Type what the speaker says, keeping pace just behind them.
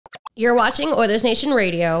You're watching Oilers Nation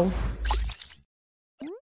Radio.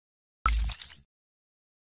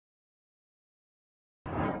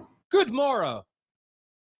 Good morrow,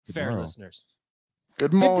 fair listeners.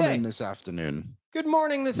 Good morning this afternoon. Good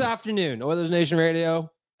morning this afternoon. Oilers Nation Radio,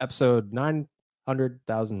 episode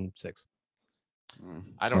 900,006.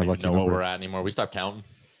 I don't even know what we're at anymore. We stopped counting.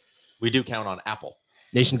 We do count on Apple.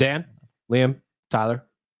 Nation Dan, Liam, Tyler,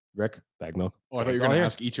 Rick, Bag Milk. Oh, I thought you were going to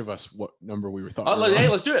ask each of us what number we were thought. Hey,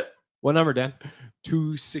 let's do it. What number, Dan?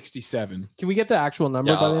 267. Can we get the actual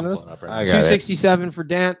number by the end of this? I got 267 for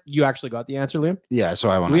Dan. You actually got the answer, Liam? Yeah, so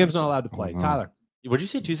I want Liam's not allowed to play. Tyler. Would you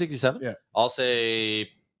say 267? Yeah. I'll say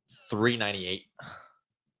 398.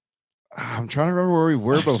 I'm trying to remember where we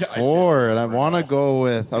were before, and I want to go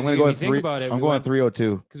with. I'm going to go with three. I'm going with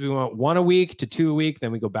 302 because we went 1 a week to 2 a week,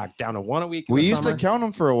 then we go back down to 1 a week. We used to count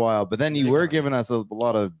them for a while, but then you were giving us a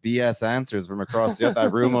lot of BS answers from across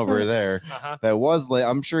that room over there. That was like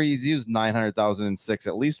I'm sure he's used 900,006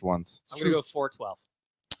 at least once. I'm going to go 412.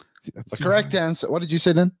 the correct answer. What did you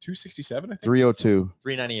say then? 267, I think. 302.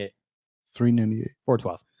 398. 398.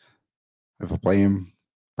 412. If I play him,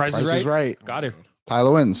 Price is right. Got it.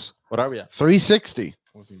 Tyler wins. What are we at? 360.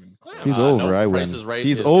 Wasn't even He's over. No, I win. Price is Right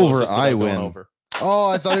He's is over. closest I without going win. over. Oh,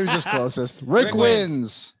 I thought he was just closest. Rick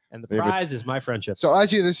wins. And the prize is my friendship. So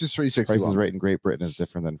actually, this is 360. Price is Right in Great Britain is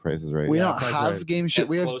different than Price is Right. We don't Price is have Right. game shit.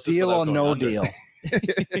 It's We have closest deal without or going no under. deal.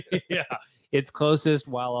 Yeah, it's closest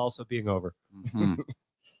while also being over. Mhm.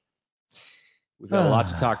 We've got a lot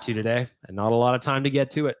to talk to today and not a lot of time to get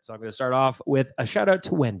to it. So I'm going to start off with a shout out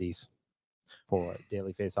to Wendy's for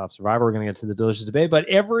Daily Face-Off Survivor. We're going to get to the delicious debate, but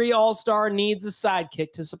every all-star needs a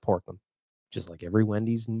sidekick to support them. Just like every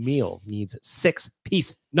Wendy's meal needs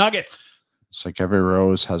 6-piece nuggets. It's like every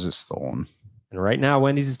rose has its thorn. And right now,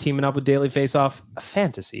 Wendy's is teaming up with Daily Face-Off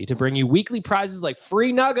Fantasy to bring you weekly prizes like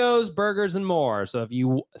free nuggos, burgers, and more. So if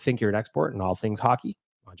you think you're an expert in all things hockey,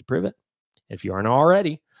 why don't you prove it? If you aren't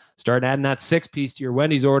already, start adding that 6-piece to your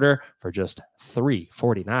Wendy's order for just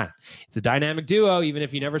 $3.49. It's a dynamic duo, even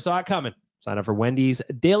if you never saw it coming. Sign up for Wendy's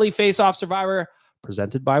Daily Face-Off Survivor,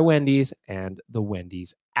 presented by Wendy's and the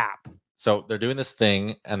Wendy's app. So they're doing this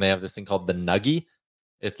thing, and they have this thing called the Nuggie.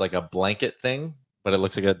 It's like a blanket thing, but it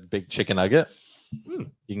looks like a big chicken nugget. You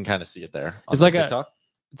can kind of see it there. It's like TikTok.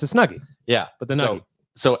 It's a Snuggie, Yeah, but the Nuggie.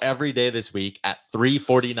 So every day this week at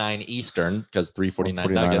 3:49 Eastern, because 3:49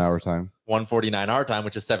 nuggets, hour time. 1:49 our time,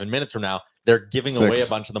 which is 7 minutes from now, they're giving away a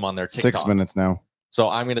bunch of them on their TikTok. 6 minutes now. So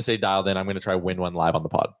I'm going to say dialed in. I'm going to try win one live on the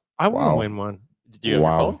pod. I want to Wow. win one. Do you have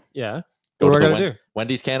your phone? Yeah. Go What to do I the got to do?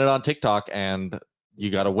 Wendy's Canada on TikTok, and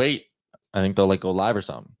you got to wait. I think they'll like go live or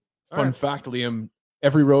something. Fun fact, Liam.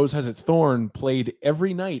 Every Rose Has Its Thorn played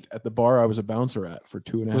every night at the bar I was a bouncer at for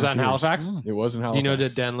 2.5 years. Was that in Halifax? It was in Halifax. Do you know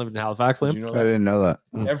that Dan lived in Halifax, Did Liam? you know I that? didn't know that.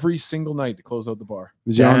 Every single night to close out the bar.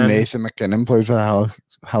 Did you know Dan- Nathan McKinnon played for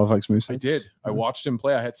Halifax Moose? I did. I watched him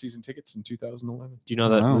play. I had season tickets in 2011. Do you know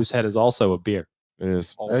that Wow. Moosehead is also a beer? It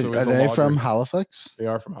is. Also, Are is a they lager. from Halifax? They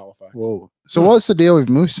are from Halifax. Whoa. So what's the deal with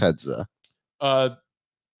Mooseheads though?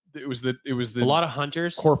 It was the A lot of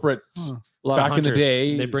hunters. corporate A lot back of in the hunters,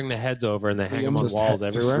 day, they bring the heads over and they hang them on Liam's walls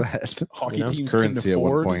Just everywhere. that. hockey You know, teams couldn't currency at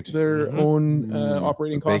one afford point. their Mhm. own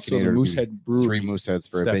operating costs. So the Baconator would be Moosehead Brewery 3 Mooseheads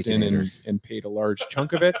for a stepped in Baconator. and paid a large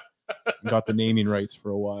chunk of it and got the naming rights for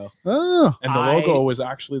a while. Oh, And the logo was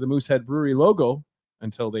actually the Moosehead Brewery logo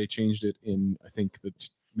until they changed it in, I think, the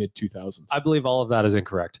mid 2000s. I believe all of that is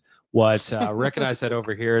incorrect. What Rick and I said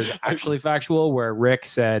over here is actually factual, where Rick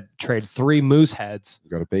said trade 3 Mooseheads You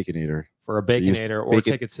got a Baconator. for a used Baconator or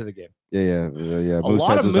bacon- tickets to the game. Yeah. A lot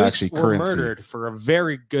Mooseheads of was moose actually were currency. murdered for a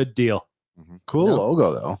very good deal. cool No.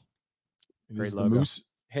 logo though. It Great is the logo. moose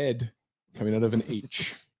head coming out of an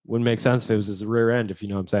H. Wouldn't make sense if it was his rear end, if you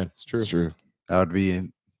know what I'm saying. It's true. It's true. That would be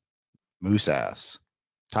moose ass.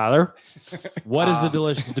 Tyler, what is the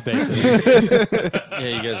delicious debate today? Yeah,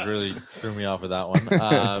 you guys really threw me off with that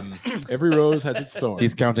one. Every rose has its thorn.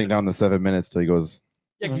 He's counting down the 7 minutes till he goes.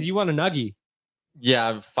 Yeah, because you want a nuggie. Yeah,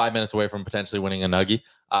 I'm 5 minutes away from potentially winning a Nuggie.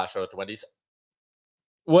 Shout out to Wendy's.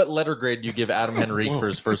 What letter grade do you give Adam Henrique for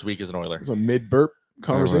his first week as an Oiler? It's a mid burp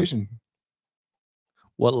conversation.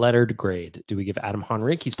 What lettered grade do we give Adam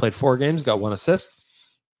Henrique? He's played 4 games, got 1 assist.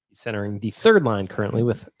 He's centering the third line currently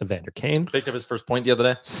with Evander Kane. Picked up his first point the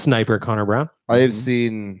other day. Sniper Connor Brown. I have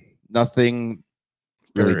seen nothing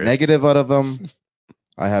really Very- negative out of him.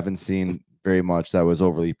 I haven't seen very much that was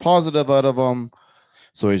overly positive out of him.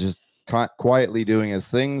 So he's just quietly doing his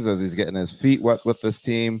things as he's getting his feet wet with this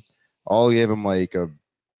team. I'll give him we'll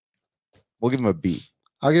give him a B.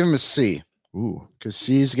 I'll give him a C. Ooh. Because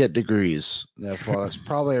C's get degrees. Therefore, it's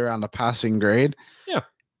probably around the passing grade. Yeah.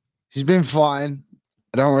 He's been fine.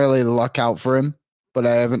 I don't really luck out for him. but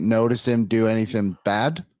I haven't noticed him do anything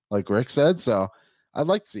bad, like Rick said. So I'd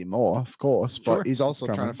like to see more, of course. But Sure. he's also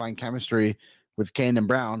trying to find chemistry with Kane and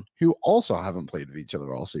Brown, who also haven't played with each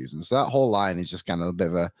other all season. So that whole line is just kind of a bit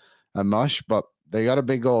of a mush. But they got a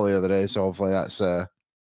big goal the other day, so hopefully that's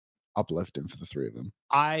uplifting for the three of them.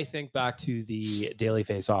 I think back to the Daily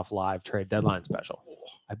Face-Off live trade deadline special.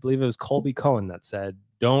 I believe it was Colby Cohen that said,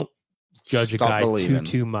 "Don't judge Stop a guy believing.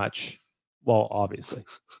 too much." Well, obviously,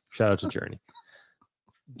 shout out to Journey.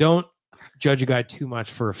 Don't judge a guy too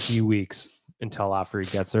much for a few weeks until after he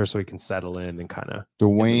gets there, so he can settle in and kind of.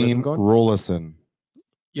 Dwayne going? Rollison.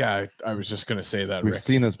 Yeah, I was just going to say that. We've Rick.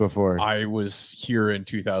 seen this before. I was here in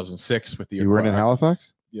 2006 with the You weren't in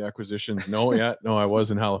Halifax? the acquisitions. No, I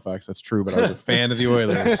was in Halifax. That's true, but I was a fan of the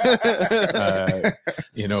Oilers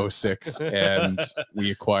in 06, and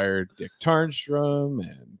we acquired Dick Tarnstrom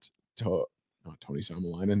and not Tony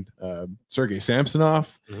Samalainen, Sergei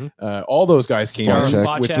Samsonov. All those guys came in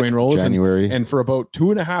Spot with check. Dwayne Rollison. January. And for about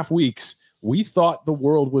 2.5 weeks, we thought the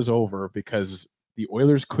world was over because the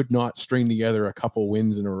Oilers could not string together a couple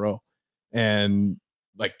wins in a row. And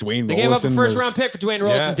like Dwayne They Rollison gave up a first was- round pick for Dwayne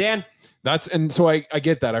Rollison, Yeah. Dan. And so I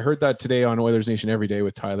get that. I heard that today on Oilers Nation Every Day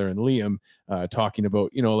with Tyler and Liam talking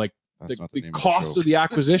about, like That's the, not the the name of the cost show. of the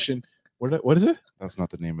acquisition. What is it? That's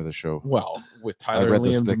not the name of the show. Well, with Tyler read and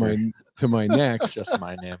the Liam sticker. to my next. It's just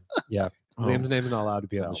my name. Liam's name is not allowed to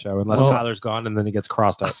be on No. the show unless Well- Tyler's gone and then he gets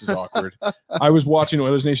crossed out. This is awkward. I was watching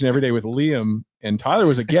Oilers Nation Every Day with Liam, and Tyler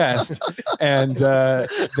was a guest, and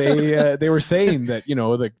they were saying that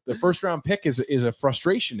the first round pick is a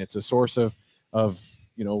frustration. It's a source of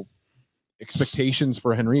expectations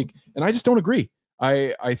for Henrique, and I just don't agree.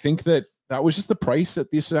 I think that was just the price at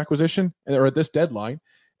this acquisition or at this deadline,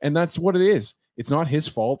 and that's what it is. It's not his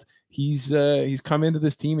fault. He's come into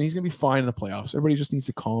this team and he's gonna be fine in the playoffs. Everybody just needs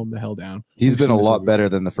to calm the hell down. He's We've been seen a this lot movie. better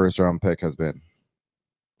than the first round pick has been.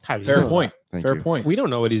 How do you Fair know point. Thank Fair you. point. that? We don't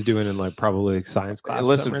know what he's doing in probably science class.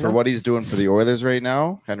 Listen, for what he's doing for the Oilers right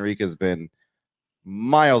now, Henrique has been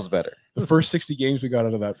miles better. The first 60 games we got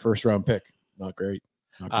out of that first round pick, not great.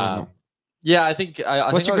 Not great. Yeah, I think.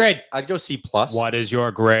 What's your grade? I'd go C plus. What is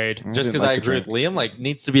your grade? Just didn't because like I the agree with Liam,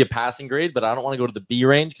 needs to be a passing grade, but I don't want to go to the B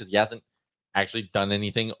range because he hasn't actually done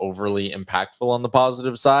anything overly impactful on the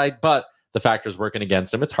positive side. But the factors working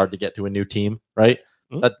against him, it's hard to get to a new team, right?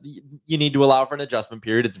 Mhm. That you need to allow for an adjustment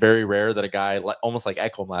period. It's very rare that a guy almost like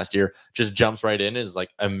Ekholm last year just jumps right in, is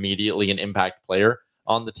immediately an impact player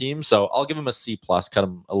on the team. So I'll give him a C plus, cut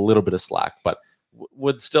him a little bit of slack, but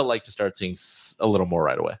would still like to start seeing a little more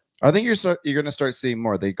right away. I think you're going to start seeing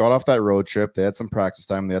more. They got off that road trip. They had some practice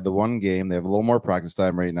time. They had the one game. They have a little more practice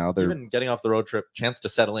time right now. They're Even getting off the road trip, chance to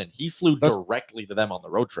settle in. He flew directly to them on the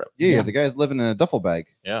road trip. yeah, the guy's living in a duffel bag.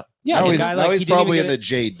 Yeah, now the he's, guy, now he's he didn't probably in even the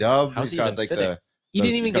J Dub. How's He's he got even fitting? he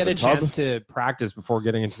didn't even he's got get a the tub. chance to practice before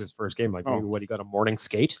getting into his first game. Oh. Maybe he got a morning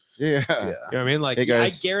skate. Yeah. You know what I mean? Hey, I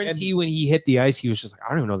guys. guarantee when he hit the ice, he was just like, I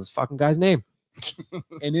don't even know this fucking guy's name.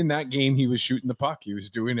 And in that game, he was shooting the puck. He was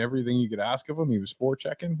doing everything you could ask of him. He was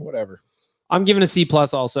forechecking, whatever. I'm giving a C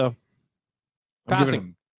plus also. I'm Passing.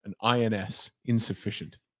 giving him an INS,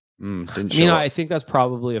 insufficient. Didn't I mean, show up. I think that's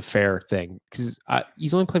probably a fair thing because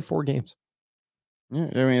he's only played 4 games. Yeah,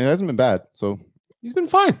 I mean, it hasn't been bad. So He's been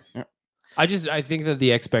fine. Yeah. I think that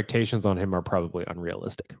the expectations on him are probably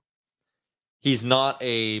unrealistic. He's not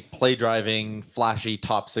a play driving, flashy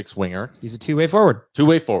top 6 winger. He's a two-way forward.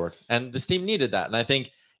 Two-way forward. And this team needed that. And I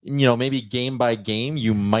think, maybe game by game,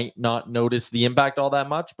 you might not notice the impact all that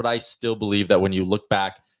much, but I still believe that when you look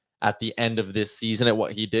back at the end of this season at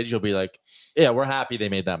what he did, you'll be like, yeah, we're happy they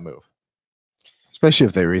made that move. Especially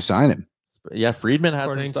if they re-sign him. But yeah, Friedman had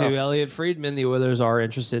According some stuff. to Elliot Friedman, the Oilers are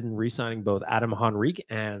interested in re-signing both Adam Henrique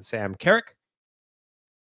and Sam Carrick.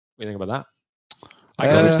 What do you think about that? I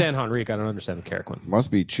can understand Henrique. I don't understand the Carrick one. must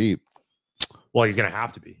be cheap. Well, he's going to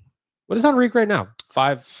have to be. What is Henrique right now?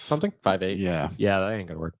 5 something? 5'8". Yeah. Yeah, that ain't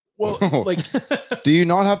going to work. Well, Do you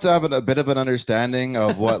not have to have a bit of an understanding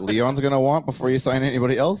of what Leon's going to want before you sign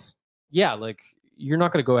anybody else? Yeah, you're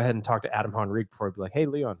not going to go ahead and talk to Adam Henrique before you be like, hey,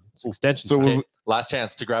 Leon, it's extension. So time." Okay, last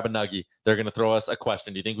chance to grab a nuggie. They're going to throw us a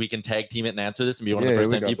question. Do you think we can tag team it and answer this and be one of the Yeah, first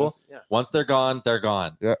we 10 got people? this. Yeah. Once they're gone, they're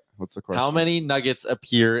gone. Yeah. What's the question? How many nuggets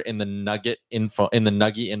appear in the nugget info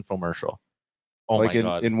Nuggie infomercial? Oh like my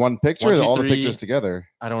god. in one picture, 1, or 2, all the 3. pictures together?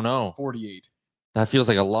 I don't know. 48. That feels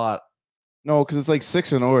like a lot. No, because it's like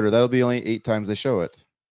 6 in order. That'll be only 8 times they show it.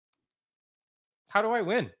 How do I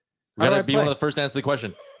win? We How do gotta I be play? one of the first to answer the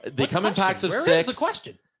question. They What come in packs of question? 6. Where is the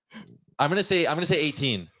question? I'm gonna say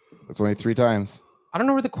 18. That's only 3 times. I don't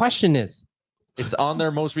know where the question is. It's on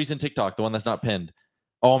their most recent TikTok, the one that's not pinned.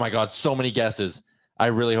 Oh my god, so many guesses. I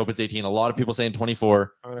really hope it's 18. A lot of people saying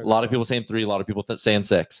 24. A lot of people saying 3. A lot of people saying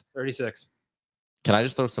 6. 36. Can I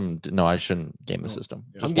just throw some? No, I shouldn't game the system.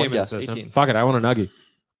 Yeah. Just I'm one gaming the guess. system. 18. Fuck it. I want a nuggie.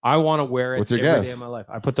 I want to wear it What's your every day guess? of my life.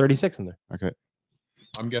 I put 36 in there. Okay.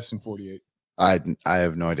 I'm guessing 48. I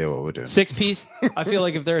have no idea what we're doing. 6-piece. I feel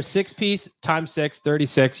like if they're a 6-piece times 6,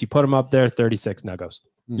 36, you put them up there, 36 nuggos.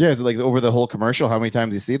 Yeah, is it like over the whole commercial? How many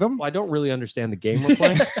times you see them? Well, I don't really understand the game we're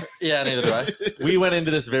playing. Yeah, neither do I. We went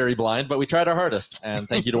into this very blind, but we tried our hardest. And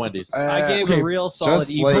thank you to Wendy's. I gave okay, a real solid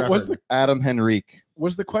just E like- for What was effort. the Adam Henrique.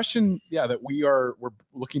 was the question? Yeah, that we're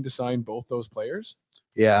looking to sign both those players.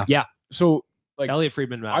 Yeah. So like Elliot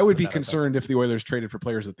Friedman. I would be concerned if the Oilers traded for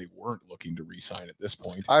players that they weren't looking to re-sign at this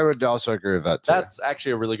point. I would also agree with that too. That's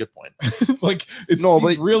actually a really good point. Like it's No,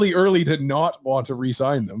 seems but- really early to not want to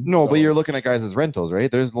re-sign them. No, So, but you're looking at guys as rentals, right?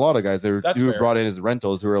 There's a lot of guys that That's who fair. brought in as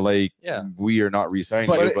rentals who are like, Yeah. we are not re-signing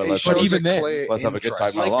But you, it- but it let's, shows have, even then, let's have a good time.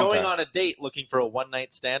 It's Not like a long going time. on a date looking for a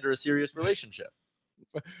one-night stand or a serious relationship.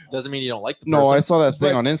 Doesn't mean you don't like the No, I person. saw that thing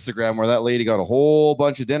But- on Instagram where that lady got a whole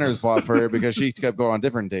bunch of dinners bought for her because she kept going on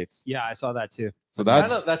different dates. Yeah, I saw that too. So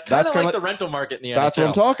that's That's kind of kinda like the rental market in the that's what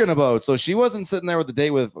I'm NHL. talking about. So she wasn't sitting there with the date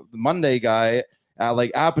with the Monday guy at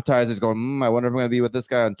like appetizers going, I wonder if I'm going to be with this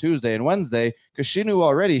guy on Tuesday and Wednesday, because she knew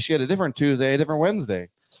already she had a different Tuesday, a different Wednesday.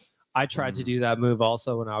 I tried to do that move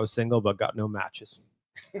also when I was single, but got no matches.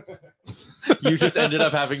 You just ended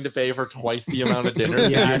up having to pay for twice the amount of dinners.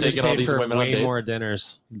 Yeah, I You're just taking all paid these for women on way dates. more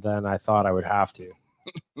dinners than I thought I would have to.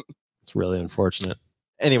 It's really unfortunate.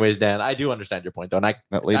 Anyways, Dan, I do understand your point, though, and I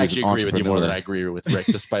That lady's actually an agree with you more than I entrepreneur. agree with Rick,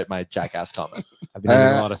 despite my jackass comment. I've been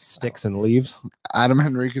eating a lot of sticks and leaves. Adam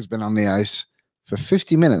Henrique has been on the ice for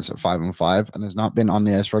 50 minutes at 5-on-5 and has not been on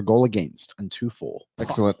the ice for a goal against and 2-4.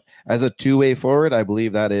 Excellent. As a two-way forward, I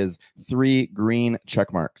believe that is 3 green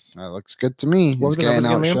check marks. That looks good to me. What He's were the getting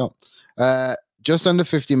numbers again, outshot. Just under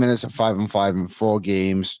 50 minutes at 5-on-5 in 4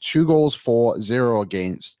 games, 2 goals for, 0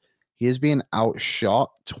 against. He is being outshot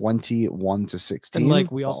 21-16. And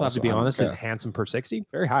like we also have to be I don't honest, his care. handsome per 60,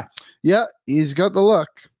 very high. Yeah, he's got the look.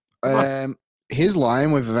 Come His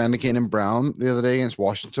line with Evander Kane and Brown the other day against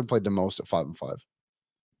Washington played the most at 5-on-5.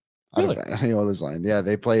 Really? Any others line. Yeah,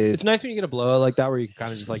 they played. It's nice when you get a blowout like that where you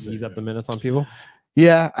kind of just like ease up the minutes on people.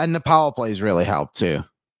 Yeah, and the power plays really helped too.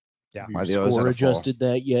 Yeah. I do always had a four.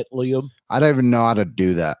 that yet, Liam? I don't even know how to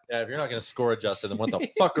do that. Yeah, if you're not going to score adjusted, then what the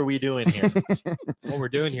fuck are we doing here? What we're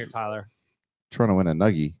doing here, Tyler, Trying to win a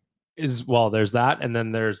nuggie. is there's that, and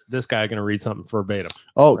then there's this guy going to read something verbatim.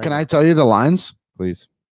 Oh, Right. can I tell you the lines? Please.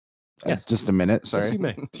 Yes. Just a minute. Yes, Sorry. you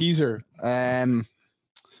may. teaser.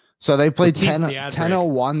 So they played teasing 10 the ad break.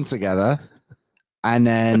 10-01 together. And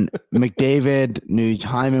then McDavid,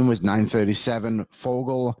 Nugent-Hopkins was 9:37.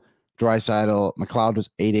 Fogle, Draisaitl, McLeod was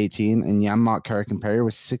 8:18, and Janmark, Carrick, and Perry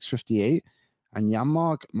was 6:58. And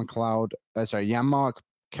Janmark,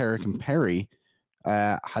 Carrick, and Perry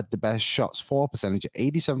had the best shots for percentage,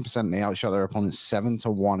 87%. And they outshot their opponents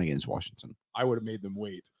 7-1 against Washington. I would have made them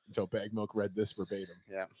wait until Bag Milk read this verbatim.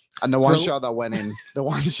 And the one For- shot that went in, the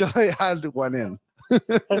one shot I had went in.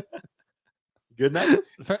 Good night.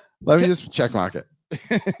 Let me just check mark it.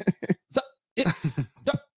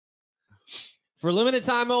 For a limited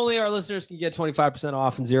time only, our listeners can get 25%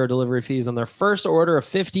 off and 0 delivery fees on their first order of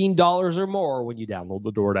 $15 or more when you download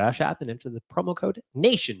the DoorDash app and enter the promo code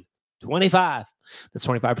NATION25. That's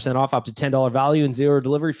 25% off up to $10 value and 0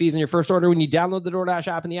 delivery fees on your first order when you download the DoorDash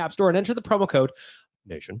app in the App Store and enter the promo code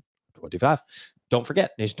NATION25. Don't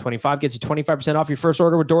forget, Nation25 gets you 25% off your first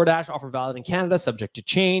order with DoorDash. Offer valid in Canada, subject to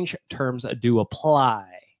change. Terms do apply.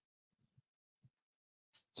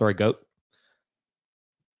 Sorry, goat.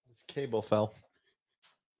 This cable fell.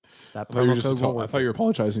 That I thought, you were promo code won't I work. thought you were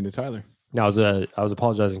apologizing to Tyler. No, I was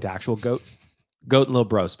apologizing to actual goat and Little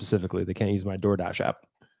Bro specifically. They can't use my DoorDash app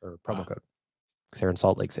or promo code because they're in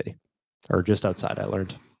Salt Lake City or just outside. I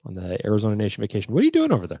learned on the Arizona Nation vacation. What are you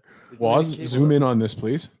doing over there? Woz, zoom in on this,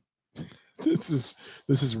 please. This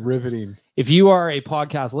is riveting. If you are a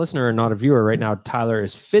podcast listener and not a viewer right now, Tyler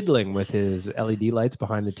is fiddling with his LED lights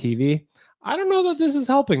behind the TV. I don't know that this is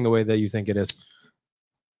helping the way that you think it is.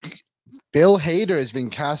 Bill Hader has been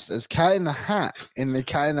cast as Cat in the Hat in the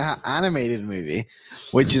Cat in the Hat animated movie,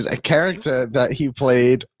 which is a character that he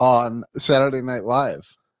played on Saturday Night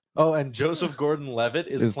Live. Oh, and Joseph Gordon-Levitt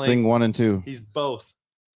is playing. Thing 1 and 2. He's both.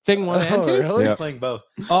 Thing 1 and 2? really? Yeah. He's playing both.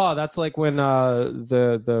 Oh, that's like when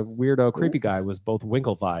the weirdo creepy guy was both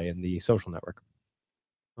Winklevi in The Social Network.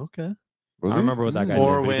 Okay. Was I he? remember what that guy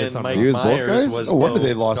Or did. but he did when something Mike He was wrong. both Myers guys? was No wonder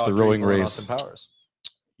they both lost the Dr. rowing Evil and race. Austin Powers.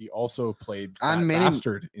 He also played And Fat many-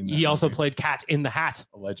 Bastard in that He also movie, played Cat in the Hat.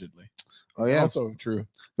 allegedly. Oh yeah. Also true.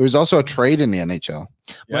 There was also a trade in the NHL.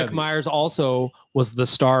 Yeah, Mike Myers also was the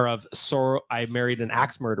star of "So I Married an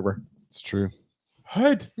Axe Murderer." It's true.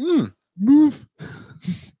 Head. Move.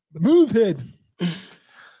 Move head.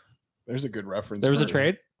 There's a good reference. There was a for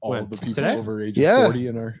trade. All When? of the people Today? over age Yeah. of 40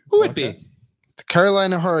 in our Who would be? podcast. The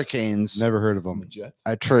Carolina Hurricanes Never heard of The them. Jets.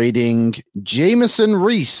 are trading Jamison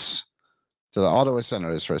Reese to the Ottawa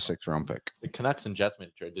Senators for a 6th-round pick. The Canucks and Jets made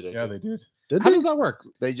a trade today. Yeah, they did. Did How they? does that work?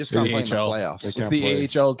 They just can't play in the AHL. playoffs. They It's can't the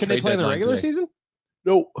play. AHL. Can they trade play in the deadline regular today. season?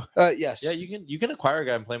 No. Yes. Yeah, you can acquire a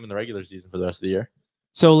guy and play him in the regular season for the rest of the year.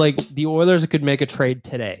 So, like, the Oilers could make a trade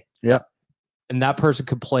today. Yep. And that person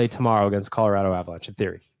could play tomorrow against Colorado Avalanche, in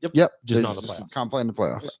theory. Yep. Just They not the playoffs. can't play in the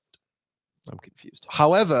playoffs. I'm confused.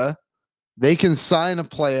 However, they can sign a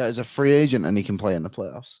player as a free agent and he can play in the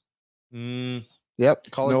playoffs.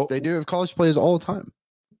 Yep. College, No. They do have college players all the time.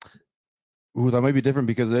 Ooh, that might be different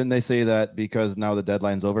because then they say that because now the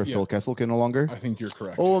deadline's over, Yeah. Phil Kessel can no longer. I think you're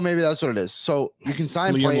correct. Oh, maybe that's what it is. So you can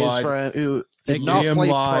sign Liam players lied. for who did Liam not play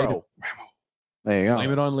lied. pro. There you Blame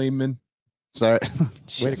go. it on Lehman. Sorry.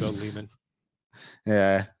 Way to go, Lehman.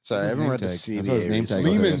 Yeah. Sorry. I His haven't name read the tag. CBA. I saw his name tag.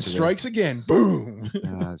 recently. Lehman yesterday. strikes again. Boom.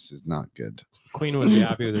 This is not good. Queen would be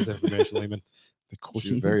happy with this information, Lehman. The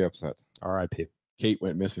She's Queen. very upset. R.I.P. Kate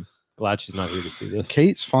went missing. Glad she's not here to see this.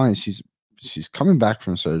 Kate's fine. She's coming back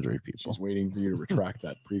from surgery, people. She's waiting for you to retract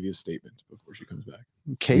that previous statement before she comes back.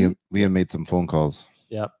 Kate. Liam made some phone calls.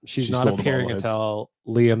 Yeah, she's She not stole the appearing bobbleheads. until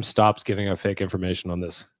Liam stops giving out fake information on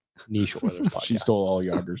this niche Oilers podcast. She stole all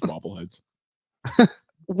Yager's bobbleheads.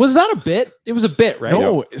 Was that a bit? It was a bit, right?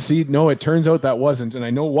 No, see, no, it turns out that wasn't. And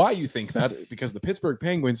I know why you think that, because the Pittsburgh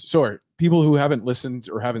Penguins, sorry, people who haven't listened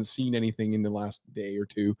or haven't seen anything in the last day or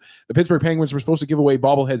two, the Pittsburgh Penguins were supposed to give away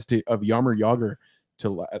bobbleheads of Jaromir Jagr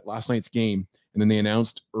at last night's game. And then they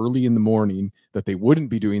announced early in the morning that they wouldn't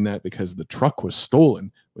be doing that because the truck was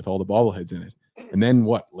stolen with all the bobbleheads in it. And then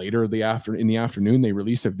later in the afternoon, they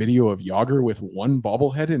released a video of Jagr with one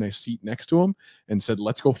bobblehead in a seat next to him and said,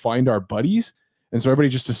 "Let's go find our buddies." And so everybody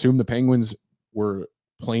just assumed the Penguins were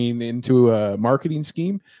playing into a marketing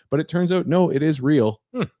scheme, but it turns out, no, it is real.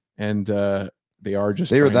 And they are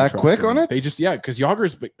just. They were trying to that track quick them. on it? They just, yeah, because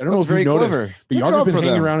Yager's, I don't know That's if very you noticed, clever. but Good Yager's job been for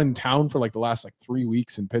hanging them. around in town for like the last 3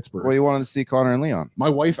 weeks in Pittsburgh. Well, you wanted to see Connor and Leon. My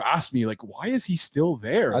wife asked me, like, why is he still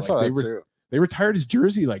there? I Like, thought they that too. they retired his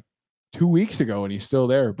jersey like 2 weeks ago and he's still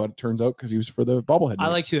there, but it turns out because he was for the bobblehead. I night.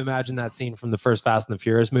 like to imagine that scene from the first Fast and the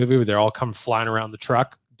Furious movie where they're all come flying around the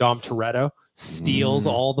truck. Dom Toretto steals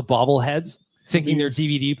all the bobbleheads, thinking they're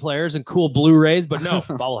DVD players and cool Blu-rays, but no,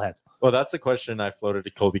 bobbleheads. Well, that's the question I floated to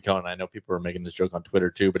Colby Cohen. I know people are making this joke on Twitter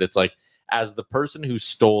too, but it's like, as the person who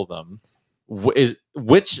stole them,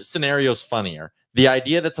 which scenario is funnier? The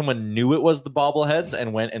idea that someone knew it was the bobbleheads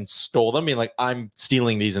and went and stole them, being like, I'm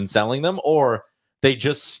stealing these and selling them, or they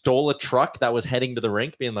just stole a truck that was heading to the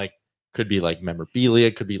rink, being like, could be like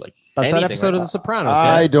memorabilia, could be like That's that anything, episode right? of The Sopranos.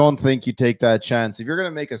 I don't think you take that chance. If you're going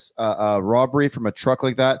to make a robbery from a truck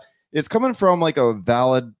like that, it's coming from like a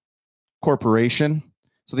valid corporation.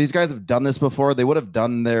 So these guys have done this before. They would have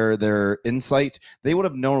done their insight. They would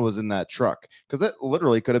have known it was in that truck because that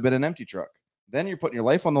literally could have been an empty truck. Then you're putting your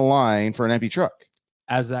life on the line for an empty truck.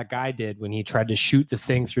 As that guy did when he tried to shoot the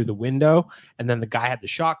thing through the window, and then the guy had the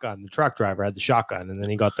shotgun, the truck driver had the shotgun, and then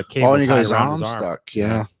he got the cable Oh, and he got tied his around arm his arm. stuck.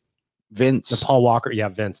 Yeah. Vince. The Paul Walker,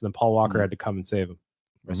 Vince, and then Paul Walker had to come and save him.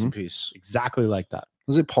 Rest in peace. Exactly like that.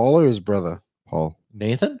 Was it Paul or his brother? Paul,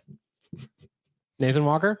 Nathan? Nathan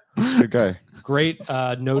Walker, good guy. great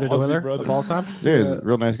noted Aussie Oiler brother. of all time. Yeah, he's a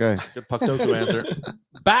real nice guy. Good puck toku answer.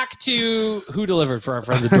 Back to who delivered for our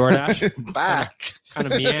friends at DoorDash. Back. kind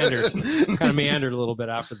of meandered a little bit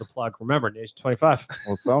after the plug. Remember, Nation 25.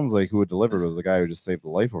 Well, it sounds like who it delivered was the guy who just saved the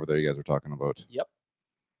life over there. You guys were talking about.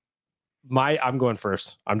 I'm going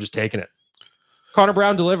first. I'm just taking it. Connor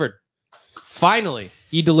Brown delivered. Finally,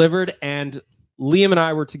 he delivered, and Liam and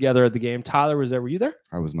I were together at the game. Tyler was there. Were you there?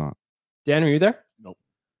 I was not. Dan, were you there? Nope.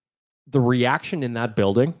 The reaction in that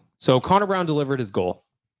building. So Connor Brown delivered his goal,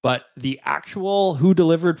 but the actual who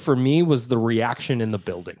delivered for me was the reaction in the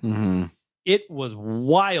building. Mm-hmm. It was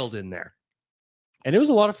wild in there. And it was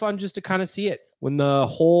a lot of fun just to kind of see it. When the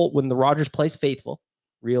Rogers Place faithful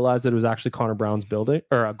realized that it was actually Connor Brown's building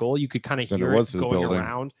or a goal, you could kind of Then it hear it was his going building.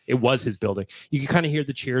 around. It was his building. You could kind of hear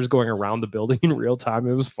the cheers going around the building in real time.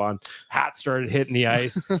 It was fun. Hats started hitting the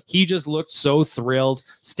ice. He just looked so thrilled.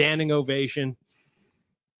 Standing ovation.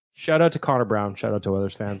 Shout out to Connor Brown. Shout out to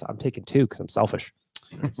Oilers fans. I'm taking 2 because I'm selfish.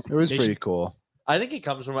 It was They pretty should- cool. I think it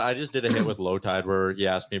comes from, I just did a hit with Low Tide where he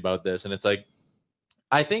asked me about this, and it's like,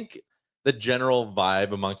 I think the general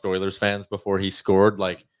vibe amongst Oilers fans before he scored,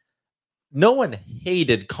 like, no one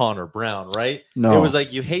hated Connor Brown, right? No. It was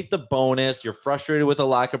like you hate the bonus, you're frustrated with the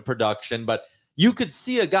lack of production, but you could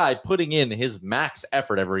see a guy putting in his max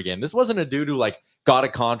effort every game. This wasn't a dude who like got a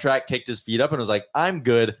contract, kicked his feet up, and was like, I'm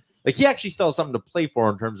good. Like he actually still has something to play for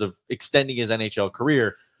in terms of extending his NHL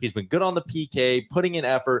career. He's been good on the PK, putting in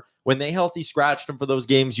effort. When they healthy scratched him for those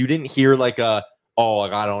games, you didn't hear like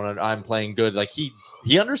I'm playing good. Like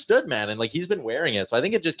he understood, man, and like he's been wearing it. So I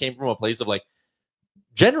think it just came from a place of like,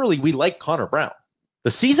 generally we like Connor Brown.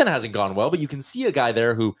 The season hasn't gone well, but you can see a guy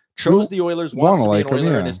there who chose the Oilers, wants to be an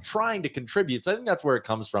Oiler, and is trying to contribute. So I think that's where it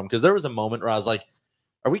comes from. Because there was a moment where I was like,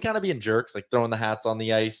 are we kind of being jerks, like throwing the hats on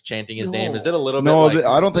the ice, chanting his name? Is it a little bit? No, like,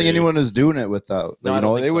 I don't think anyone is doing it with that. No, you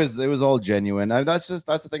know, it was all genuine. That's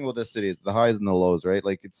the thing with this city, the highs and the lows, right?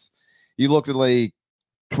 Like you looked at like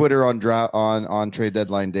Twitter on trade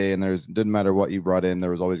deadline day, and didn't matter what you brought in,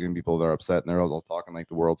 there was always going to be people that are upset, and they're all talking like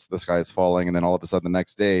the sky is falling, and then all of a sudden the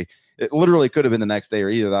next day, it literally could have been the next day or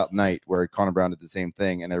either that night where Connor Brown did the same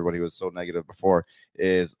thing, and everybody was so negative before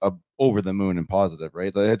is over the moon and positive,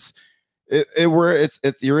 right? You're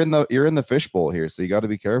in the fishbowl here, so you got to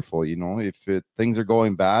be careful. You know, if things are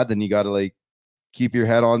going bad, then you got to like keep your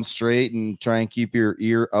head on straight and try and keep your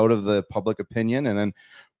ear out of the public opinion, and then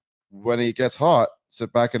when it gets hot,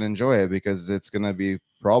 sit back and enjoy it, because it's going to be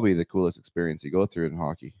probably the coolest experience you go through in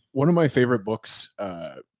hockey. One of my favorite books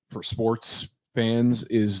for sports fans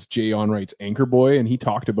is Jay Onwright's Anchor Boy, and he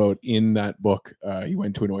talked about in that book, he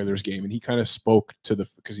went to an Oilers game and he kind of spoke to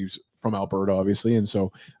because he was from Alberta, obviously, and so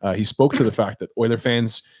he spoke to the fact that Oiler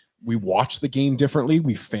fans, we watch the game differently,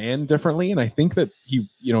 we fan differently, and I think that he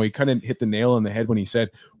kind of hit the nail on the head when he said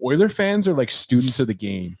Oiler fans are like students of the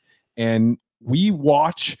game, and we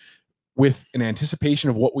watch with an anticipation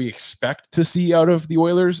of what we expect to see out of the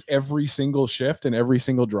Oilers every single shift and every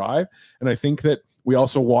single drive. And I think that we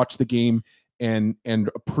also watch the game and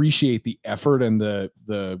appreciate the effort and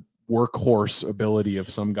the workhorse ability of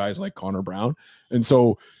some guys like Connor Brown. And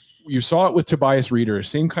so you saw it with Tobias Reeder,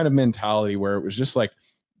 same kind of mentality where it was just like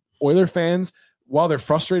Oiler fans, while they're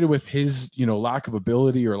frustrated with his, lack of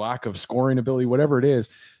ability or lack of scoring ability, whatever it is,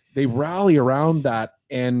 they rally around that.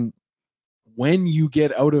 And when you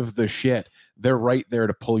get out of the shit, they're right there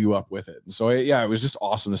to pull you up with it. And so, it was just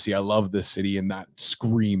awesome to see. I love this city, and that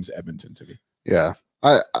screams Edmonton to me. Yeah,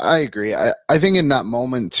 I agree. I think in that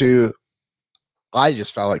moment too, I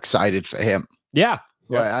just felt excited for him. Yeah.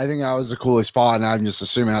 Like, I think that was the coolest part, and I'm just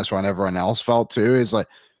assuming that's what everyone else felt too. Is like,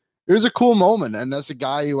 it was a cool moment, and that's a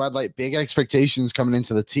guy who had like big expectations coming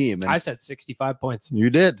into the team. And I said 65 points. You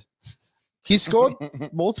did. He scored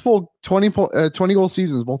multiple 20 goal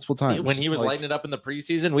seasons multiple times. When he was lighting it up in the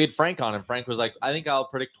preseason, we had Frank on, and Frank was like, I think I'll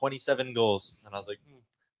predict 27 goals. And I was like,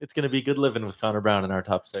 it's going to be good living with Connor Brown in our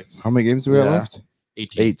top 6. How many games do we have left?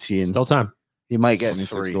 18. Still time. He might get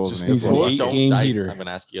 3 goals. Just needs an 8-game heater. I'm going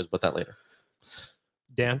to ask you guys about that later.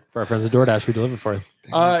 Dan, for our friends at DoorDash, who delivered for you?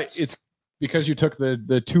 It's because you took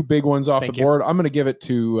the 2 big ones off the board. I'm going to give it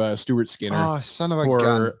to Stuart Skinner. Oh, son of a for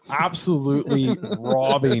gun. absolutely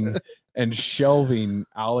robbing and shelving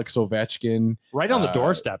Alex Ovechkin Right on the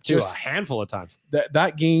doorstep, too, just a handful of times.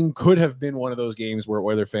 That game could have been one of those games where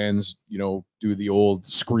Oiler fans, do the old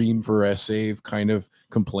scream for a save kind of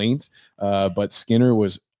complaints. But Skinner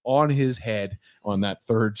was on his head on that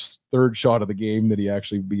third shot of the game that he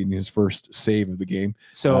actually being his first save of the game.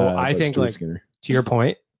 So I think, Stuart like, Skinner. To your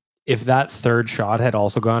point, if that third shot had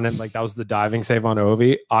also gone in, like that was the diving save on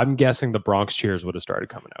Ovi, I'm guessing the Bronx cheers would have started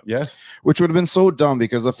coming out. Yes. Which would have been so dumb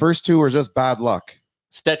because the first 2 were just bad luck.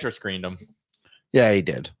 Stetcher screened him. Yeah, he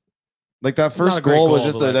did. Like that first Not a great goal was goal,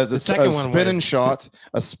 just but, like, a the second one spin and was- shot,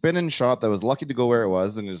 a spin and shot that was lucky to go where it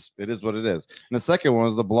was, and it is what it is. And the second one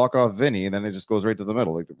was the block off Vinny, and then it just goes right to the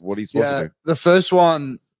middle. Like, what are you supposed to do? The first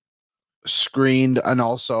one screened, and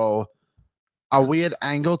also a weird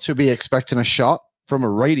angle to be expecting a shot. From a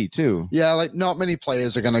righty too. Yeah, like not many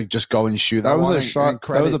players are gonna just go and shoot. That was one, a shot. and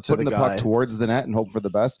That was a credit to putting the puck towards the net and hope for the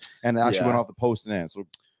best, and it actually went off the post and in. So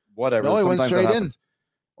whatever. No, it went Sometimes that straight in. happens.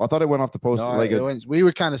 Well, I thought it went off the post. No, like we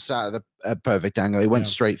were kind of sat at a perfect angle. It went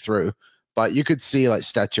straight through, but you could see like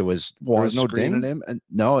Stetcher was no screening ding? him, and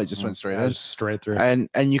no, it just went straight in. Straight through. And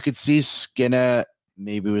you could see Skinner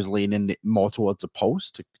maybe was leaning more towards a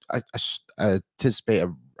post. I anticipate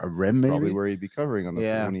a rim, maybe. probably where he'd be covering on the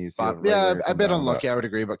when he's a bit unlucky, I would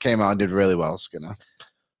agree, but came out and did really well, Skinner.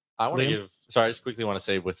 I want to I just quickly want to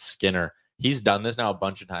say with Skinner, he's done this now a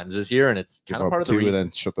bunch of times this year, and it's kind of part of the reason. And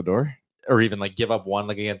then shut the door. Or even like give up one,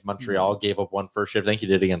 like against Montreal, gave up one first shift. I think he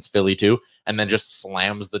did against Philly too, and then just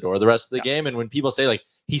slams the door the rest of the game. And when people say like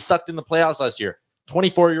he sucked in the playoffs last year,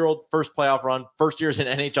 24-year-old, first playoff run, first year as an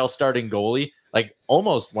NHL starting goalie, like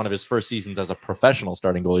almost one of his first seasons as a professional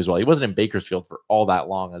starting goalie as well. He wasn't in Bakersfield for all that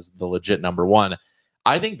long as the legit number one.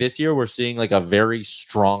 I think this year we're seeing like a very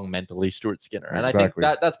strong mentally Stuart Skinner. And I think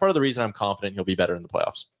that's part of the reason I'm confident he'll be better in the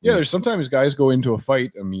playoffs. Yeah, there's sometimes guys go into a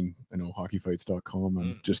fight. I mean, I know hockeyfights.com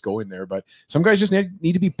and just go in there, but some guys just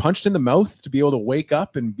need to be punched in the mouth to be able to wake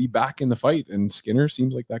up and be back in the fight. And Skinner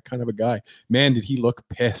seems like that kind of a guy. Man, did he look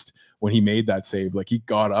pissed when he made that save. Like he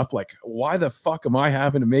got up like, why the fuck am I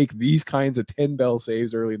having to make these kinds of 10-bell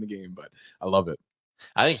saves early in the game? But I love it.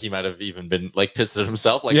 I think he might have even been like pissed at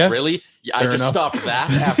himself. Like, really? I just stopped that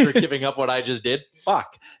after giving up what I just did?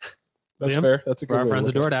 Fuck. That's Liam, fair. That's a good for our way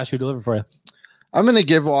friends to at look DoorDash who deliver for you. I'm going to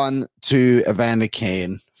give one to Evander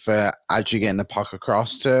Kane for actually getting the puck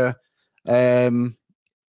across to And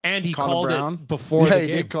he Connor called Brown. it before the he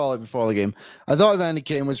game. did call it before the game. I thought Evander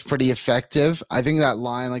Kane was pretty effective. I think that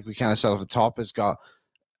line, like we kind of said off the top, has got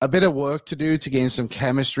a bit of work to do to gain some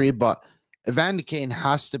chemistry, but Evander Kane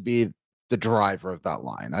has to be the driver of that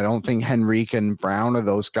line. I don't think Henrique and Brown are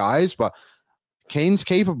those guys, but Kane's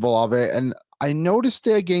capable of it. And I noticed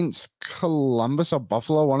it against Columbus or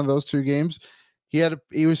Buffalo, one of those two games.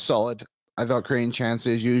 He was solid. I thought creating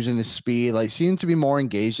chances, using his speed, like seemed to be more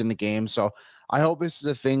engaged in the game. So I hope this is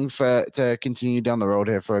a thing to continue down the road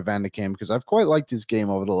here for Evander Kane, because I've quite liked his game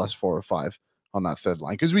over the last 4 or 5 on that third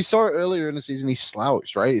line. Because we saw it earlier in the season, he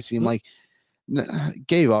slouched, right? It seemed like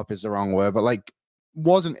gave up is the wrong word, but like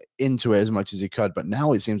wasn't into it as much as he could. But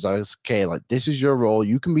now it seems like, okay, like this is your role.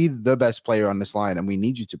 You can be the best player on this line, and we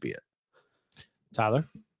need you to be it. Tyler,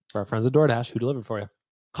 for our friends at DoorDash, who delivered for you?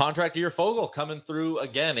 Contract year Fogle coming through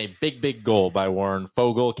again. A big goal by Warren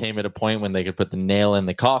Fogle came at a point when they could put the nail in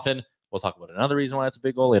the coffin. We'll talk about another reason why it's a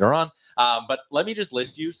big goal later on. But let me just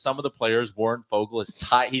list you some of the players Warren Fogle is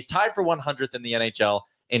tied. He's tied for 100th in the NHL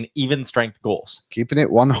in even strength goals. Keeping it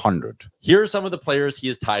 100. Here are some of the players he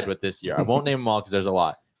is tied with this year. I won't name them all because there's a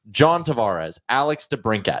lot. John Tavares, Alex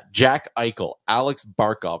DeBrincat, Jack Eichel, Alex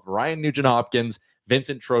Barkov, Ryan Nugent-Hopkins,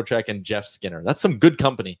 Vincent Trocheck, and Jeff Skinner. That's some good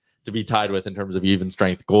company to be tied with in terms of even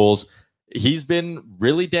strength goals. He's been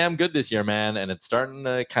really damn good this year, man, and it's starting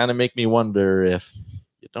to kind of make me wonder if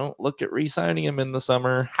you don't look at re-signing him in the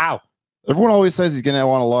summer. How? Everyone always says he's going to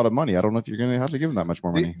want a lot of money. I don't know if you're going to have to give him that much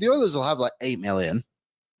more money. The Oilers will have like $8 million.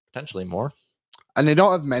 Potentially more. And they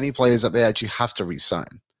don't have many players that they actually have to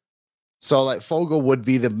re-sign. So like Fogle would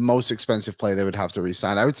be the most expensive player they would have to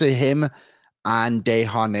re-sign. I would say him and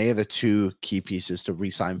Desharnais are the two key pieces to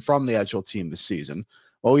re-sign from the actual team this season.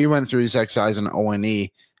 Well, you went through this exercise on ONE,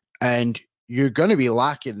 and you're going to be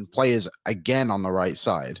lacking players again on the right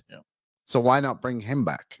side. Yeah. So why not bring him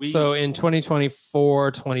back? So in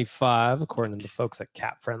 2024-25, according to the folks at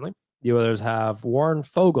Cap Friendly, the Oilers have Warren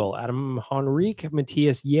Fogle, Adam Henrique,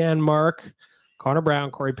 Matthias Janmark, Connor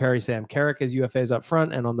Brown, Corey Perry, Sam Carrick as UFAs up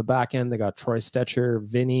front. And on the back end, they got Troy Stetcher,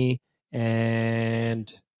 Vinny,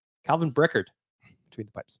 and Calvin Brickard between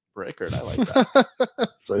the pipes. Brickard, I like that.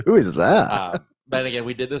 So who is that? Then again,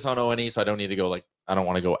 we did this on ONE, so I don't need to go I don't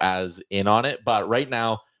want to go as in on it. But right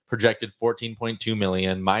now, projected $14.2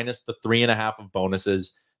 million minus the 3.5 of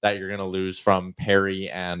bonuses that you're going to lose from Perry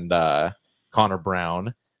and Connor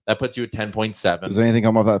Brown. That puts you at 10.7. Does anything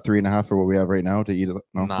come off that 3.5 for what we have right now to eat it?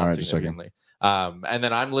 No, not all right, just checking. significantly. And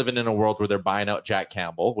then I'm living in a world where they're buying out Jack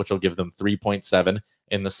Campbell, which will give them 3.7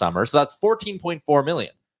 in the summer. So that's 14.4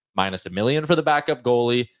 million minus $1 million for the backup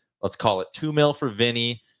goalie. Let's call it $2 million for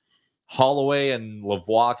Vinny. Holloway and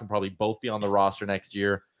Lavoie can probably both be on the roster next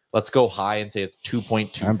year. Let's go high and say it's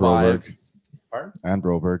 2.25. And Broberg. Pardon? And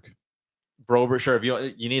Broberg. Broberg, sure. If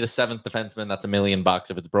you need a 7th defenseman, that's $1 million.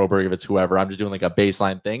 If it's Broberg, if it's whoever, I'm just doing like a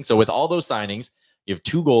baseline thing. So with all those signings, you have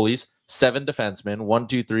 2 goalies, 7 defensemen, 1,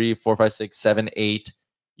 2, 3, 4, 5, 6, 7, 8.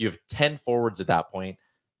 You have 10 forwards at that point.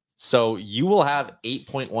 So you will have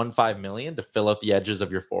 $8.15 million to fill out the edges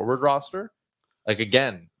of your forward roster. Like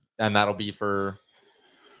again, and that'll be for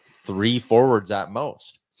 3 forwards at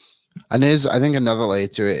most. And I think another layer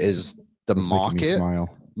to it is the It's making me market.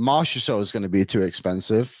 smile. Marchessault is going to be too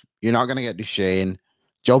expensive. You're not going to get Duchesne.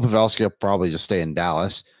 Joe Pavelski will probably just stay in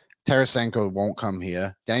Dallas. Tarasenko won't come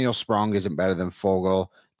here. Daniel Sprong isn't better than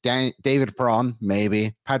Fogle. David Perron,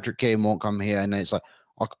 maybe. Patrick Kane won't come here. And then it's like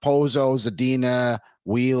Okposo, Zadina,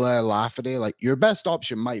 Wheeler, Lafferty. Like your best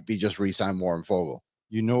option might be just re-sign Warren Fogle.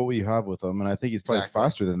 You know what you have with him, and I think he's probably Exactly.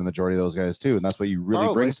 faster than the majority of those guys too, and that's what you really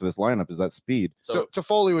Probably. brings to this lineup is that speed. So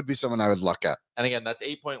Toffoli would be someone I would look at. and again, that's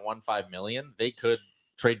 8.15 million. They could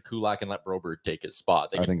trade Kulak and let Broberg take his spot.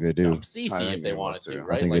 I think they do. CC I think if they they wanted want to, to.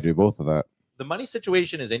 right? I think Like, they do both of that. the money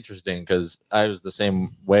situation is interesting because I was the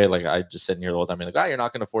same way. Like I just sitting here the whole time, being like, you're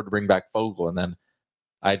not going to afford to bring back Fogle, and then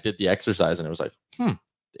I did the exercise and it was like,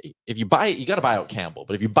 if you buy it, you got to buy out Campbell.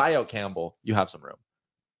 But if you buy out Campbell, you have some room.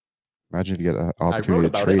 Imagine if you get an I wrote opportunity to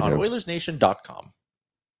about trade it on him. Oilersnation.com.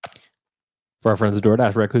 For our friends at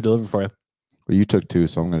DoorDash, Rec, who delivered for you? Well, you took 2,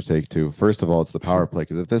 so I'm going to take 2. First of all, it's the power play,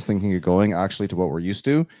 because if this thing can get going actually to what we're used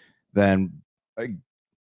to, then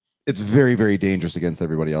it's very, very dangerous against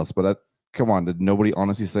everybody else. But come on, did nobody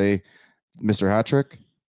honestly say Mr. Hattrick?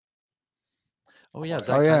 Oh, yeah.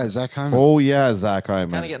 Zach Hyman. Oh, yeah, Zach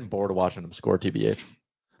Hyman. Kind of getting bored of watching him score, TBH.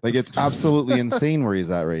 Like, it's absolutely insane where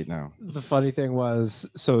he's at right now. The funny thing was,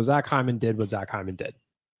 so Zach Hyman did what Zach Hyman did.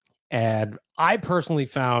 And I personally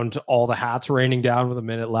found all the hats raining down with a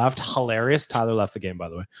minute left hilarious. Tyler left the game, by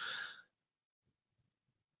the way.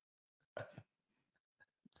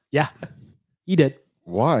 Yeah, he did.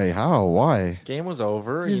 Why? How? Why? Game was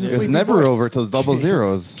over. He's You a knew- It's sleepy never boy. over till double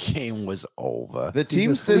zeros. Game was over. The He's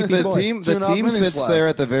team a sits. sleepy The boy. team. 2.5 The team minutes sits left. there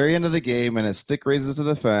at the very end of the game, and it stick raises to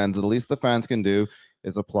the fans. The least the fans can do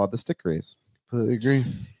is applaud the stick raise. Completely agree.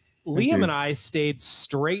 Liam you. and I stayed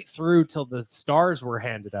straight through till the stars were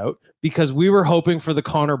handed out because we were hoping for the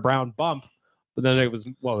Connor Brown bump. But then it was,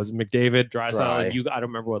 what was it, McDavid, Drysdale, Dry. and I don't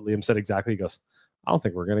remember what Liam said exactly. He goes, I don't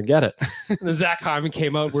think we're going to get it. And then Zach Hyman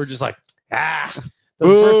came out. We're just like, The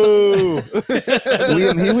Boo! first time,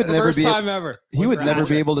 Liam, he would the never first be. time ever. He would never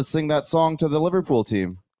be able to sing that song to the Liverpool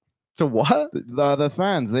team. To what? The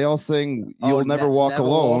fans, they all sing "You'll Never Walk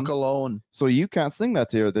Alone," Walk alone. so you can't sing that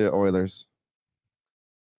to the Oilers.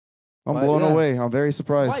 I'm Well, blown yeah. away. I'm very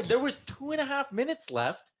surprised. Why? There was 2.5 minutes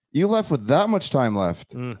left. You left with that much time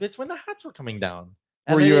left. It's when the hats were coming down.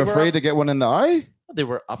 Were then you they afraid up- to get one in the eye? They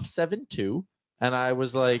were up 7-2. And I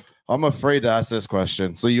was like, I'm afraid to ask this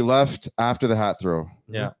question. So you left after the hat throw?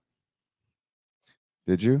 yeah.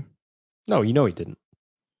 Did you? No, you know he didn't.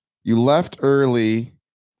 You left early.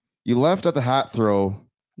 You left at the hat throw,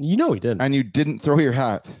 You know he didn't. and you didn't throw your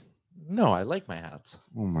hat. No, I like my hats.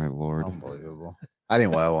 Oh my lord! Unbelievable. I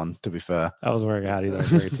didn't wear one, to be fair. I was wearing a hat either. I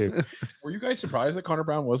was wearing too. Were you guys surprised that Connor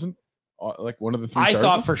Brown wasn't like one of the 3 I stars?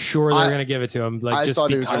 thought for sure they were I- going to give it to him. Like I just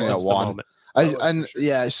thought he because was gonna it's get the one. moment. And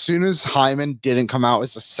yeah, as soon as Hyman didn't come out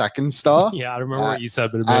as the second star, Yeah, I remember what you said,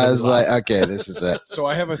 but it made I me was laugh. like, okay, this is it. So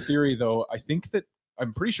I have a theory, though.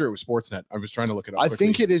 I'm pretty sure it was Sportsnet. I was trying to look it up. I quickly.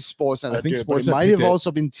 think it is Sportsnet. I that think do it, but Sportsnet it might picked have it.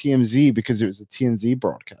 also been TMZ because it was a TMZ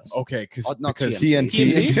broadcast. Okay, Not because TMZ.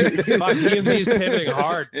 TMZ? Fuck, TMZ's pivoting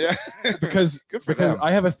hard. Yeah, because for them.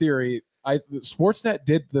 I have a theory. Sportsnet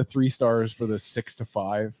did the 3 stars for the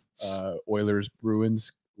 6-5 Oilers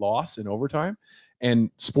Bruins loss in overtime, and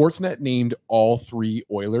Sportsnet named all 3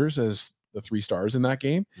 Oilers as the 3 stars in that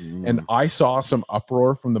game. And I saw some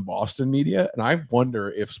uproar from the Boston media, and I wonder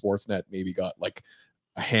if Sportsnet maybe got like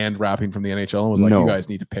a hand wrapping from the NHL and was like, No. "You guys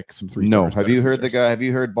need to pick some 3 no. stars." Have better you than heard 3 the stars." guy? Have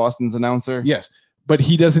you heard Boston's announcer? Yes, but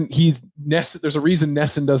he doesn't. There's a reason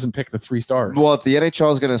Nesson doesn't pick the 3 stars. Well, if the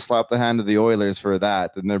NHL is going to slap the hand of the Oilers for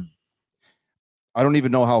that, then I don't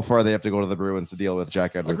even know how far they have to go to the Bruins to deal with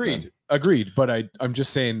Jack Edmonton. Agreed. But I'm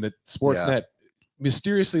just saying that Sportsnet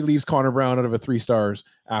mysteriously leaves Connor Brown out of a 3 stars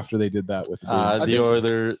after they did that with the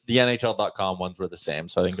Bruins. The NHL.com ones were the same,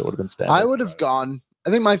 so I think it would have been standard. I would have gone. I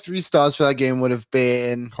think my 3 stars for that game would have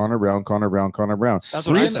been. Connor Brown. That's what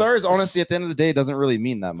 3 I said. stars, honestly, at the end of the day, doesn't really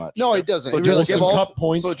mean that much. No, it doesn't. So It just really give doesn't. all- Cup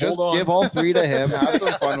points. So just hold on. give all 3 to him. Have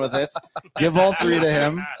some fun with it. Give all 3 to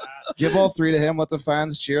him. Give all 3 to him. Let the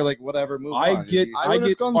fans cheer. Like whatever. Move I on.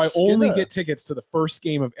 would've gone only Skinner. get tickets to the first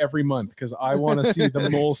game of every month because I want to see the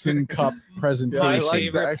Molson Cup presentation. My I like the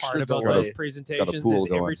favorite extra part about delay. those presentations pool is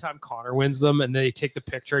going. every time Connor wins them and they take the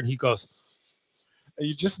picture and he goes,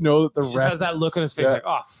 You just know that the he just rep. has that look on his face Yeah. like,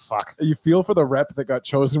 oh, fuck. You feel for the rep that got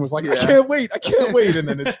chosen was like, I Yeah. can't wait, and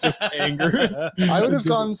then it's just anger. I would have Just-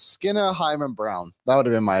 gone Skinner, Hyman, Brown. That would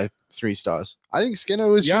have been my 3 stars. I think Skinner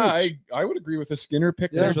was Yeah, huge. I would agree with the Skinner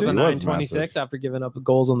pick Yeah, there With a too. was 926 after giving up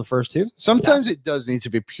goals on the first 2. Sometimes it does need to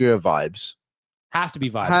be pure vibes. Has to be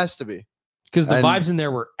vibes. Has to be. Because the and- vibes in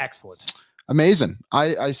there were excellent. Amazing.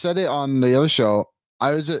 I said it on the other show.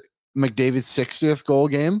 I was at McDavid's 60th goal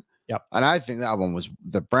game. Yep. And I think that one was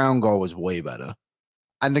the Brown goal was way better.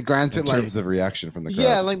 And the In granted, like terms of reaction from the crowd.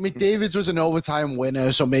 yeah, like McDavid's was an overtime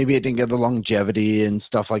winner, so maybe it didn't get the longevity and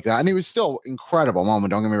stuff like that. And he was still incredible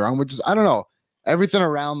moment, don't get me wrong, which is I don't know. Everything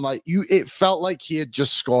around like it felt like he had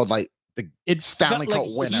just scored like the It Stanley felt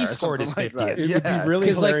Cup like winner he or scored his something like 50th. that. It would be really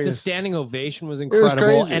Because like the hilarious. standing ovation was was incredible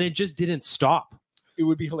crazy. and it just didn't stop. it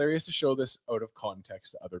would be hilarious to show this out of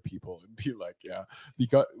context to other people and be like, yeah,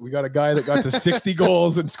 we got a guy that got to 60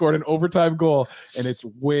 goals and scored an overtime goal, and it's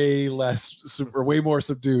way more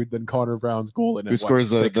subdued than Connor Brown's goal in Who scores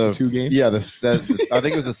the 6-2 game. Yeah, I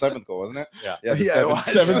think it was the 7th goal, wasn't it? Yeah. The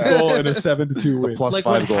Seventh goal in a 7-2 win. Plus like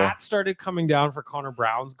 5 when goal. hats started coming down for Connor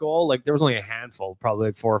Brown's goal, like there was only a handful, probably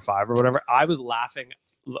like 4 or 5 or whatever. I was laughing,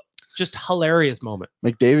 just hilarious moment.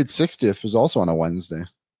 McDavid's 60th was also on a Wednesday.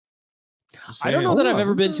 I don't know that I've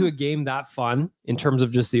ever been to a game that fun in terms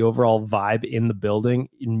of just the overall vibe in the building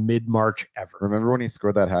in mid-March ever. Remember when he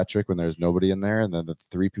scored that hat trick when there was nobody in there, and then the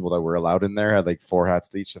 3 people that were allowed in there had like 4 hats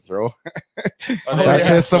to each to throw? That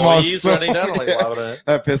pissed him off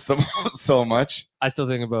that pissed him off so much. I still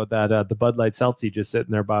think about that the Bud Light Seltzy just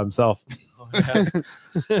sitting there by himself.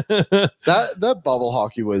 That bubble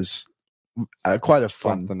hockey was quite a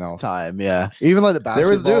fun Something else. time. Yeah, even like the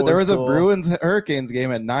basketball. There was cool. a Bruins Hurricanes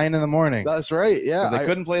game at 9 a.m. That's right. Yeah, They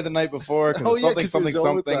couldn't play the night before because something.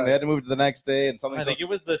 They had to move to the next day, and something. I think it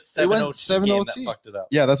was the went 7-0 game that fucked it up.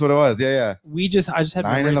 Yeah, that's what it was. Yeah. I just had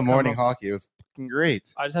 9 memories a.m. come up- hockey. It was fucking great.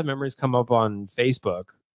 I just had memories come up on Facebook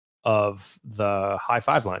of the high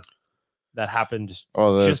five line that happened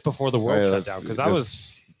just before the world shut down, because that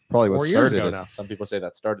was probably 4 what years started ago it. now. Some people say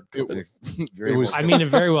that started. It was. I mean, it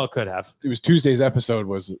very well could have. It was Tuesday's episode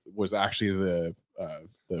was actually the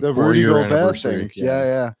the 4 Rudy year Gobert anniversary. thing.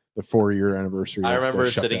 Yeah. The 4-year anniversary. I of the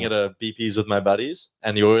remember sitting shutdown. at a BP's with my buddies,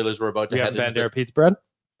 and the Oilers were about to You head have into Bandera pizza bread?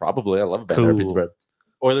 Probably. I love Bandera pizza Cool. bread.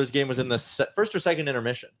 Oilers game was in the first or second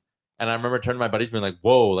intermission. And I remember turning to my buddies being like,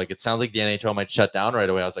 whoa, like it sounds like the NHL might shut down right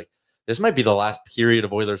away. I was like, this might be the last period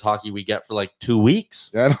of Oilers hockey we get for like 2 weeks.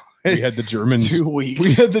 Yeah, We had the Germans. 2 weeks.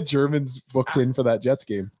 We had the Germans booked in for that Jets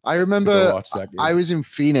game. I To go remember watch that game. I was in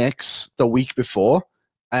Phoenix the week before,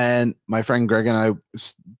 and my friend Greg and I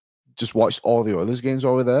just watched all the Oilers games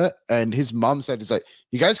while we were there. And his mom said, "He's like,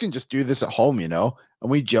 you guys can just do this at home, you know." And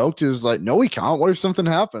we joked. It was like, "No, we can't. What if something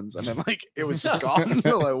happens?" And then like it was just gone.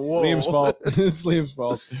 We're like, whoa. It's Liam's fault. It's Liam's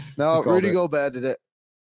fault. No, We called Rudy it. Gobert did it.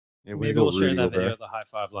 Yeah, Maybe we'll share that video of the high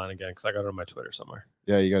five line again, because I got it on my Twitter somewhere.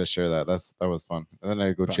 Yeah, you got to share that. That was fun. And then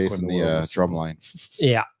I go Back chasing when the world the was drum small. line.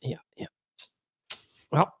 Yeah.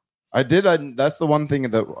 Well, I did. That's the one thing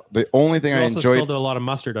the only thing you I also enjoyed. spilled a lot of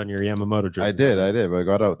mustard on your Yamamoto jersey. I did, but I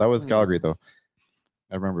got out. That was Calgary though.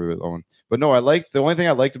 I remember it, Owen. But no, the only thing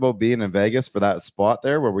I liked about being in Vegas for that spot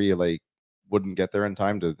there where we like wouldn't get there in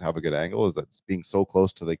time to have a good angle is that being so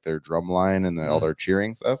close to like their drum line and all their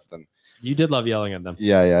cheering stuff. Then You did love yelling at them.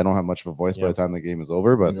 yeah, I don't have much of a voice by Yeah. the time the game is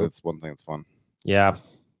over, but Nope. it's one thing that's fun. Yeah.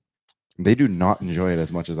 They do not enjoy it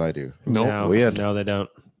as much as I do. No, weird. No, they don't.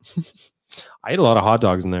 I ate a lot of hot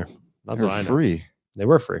dogs in there. That's They're what I know. free. They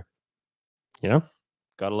were free. You know,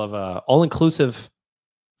 gotta love a all-inclusive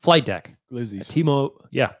flight deck. Glizzies. Timo,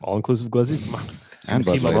 yeah, all-inclusive glizzies. Come on. And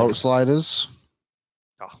Team Bud Float Lights. Lights. sliders.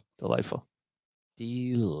 Oh, delightful.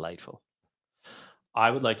 Delightful. I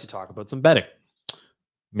would like to talk about some betting,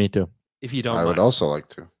 Me too. if you don't I would mind. also like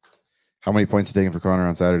to. How many points are taking for Connor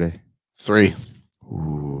on Saturday? 3.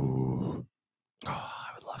 Ooh. Oh, I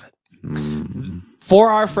would love it. Mm. For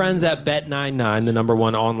our friends at Bet99, the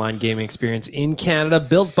 #1 online gaming experience in Canada,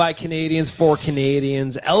 built by Canadians for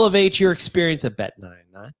Canadians, elevate your experience at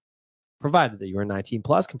Bet99. Provided that you are 19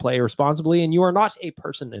 plus, can play responsibly, and you are not a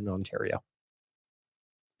person in Ontario.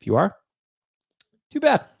 If you are, too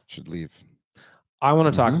bad. Should leave. I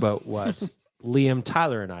want to talk Mhm. about what Liam,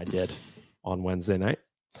 Tyler, and I did on Wednesday night.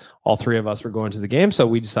 All 3 of us were going to the game, so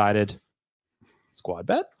we decided squad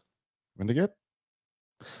bet. When to get?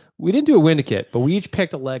 We didn't do a win to kit, but we each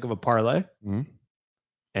picked a leg of a parlay, Mhm.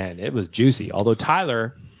 and it was juicy. Although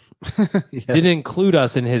Tyler Yeah, didn't include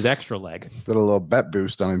us in his extra leg. did a little bet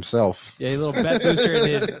boost on himself. Yeah, a little bet booster, and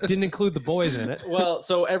it didn't include the boys in it. Well,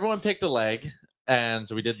 so everyone picked a leg, and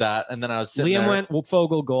so we did that. And then I was sitting Liam there. went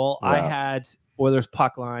Fogel goal. I Yeah. had Oilers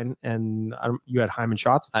puck line, and you had Hyman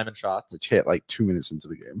shots. I'm in shots. Which hit like 2 minutes into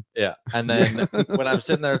the game. Yeah. And then when I'm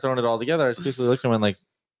sitting there throwing it all together, I was quickly looking and went like,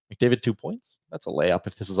 McDavid 2 points? That's a layup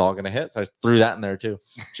if this is all going to hit. So I just threw that in there too.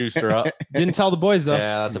 Juiced her up. Didn't tell the boys though.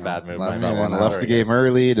 Yeah, that's a bad move. Left by that me. one out. Left the game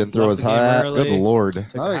early, didn't throw Left his the game hat. early. Good lord.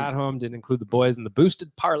 Took Not the a- hat home. Didn't include the boys in the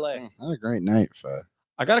boosted parlay. Had a great night for.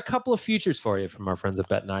 I got a couple of futures for you from our friends at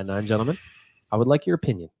Bet99, gentlemen. I would like your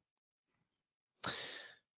opinion.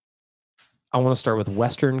 I want to start with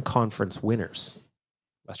Western Conference winners.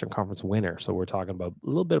 Western Conference winner. So we're talking about a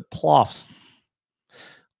little bit of ploffs.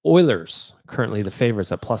 Oilers, currently the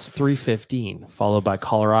favorites at plus 315, followed by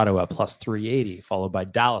Colorado at plus 380, followed by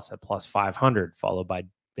Dallas at plus 500, followed by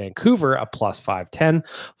Vancouver at plus 510,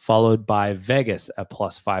 followed by Vegas at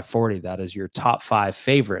plus 540. That is your top 5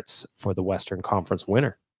 favorites for the Western Conference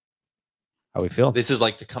winner. How we feel? This is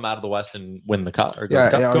like to come out of the West and win the cup. Or Yeah,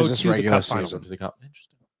 the cup. yeah, it Go was just to the regular cup final. season. To the cup.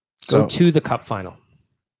 Interesting. Go So to the cup final.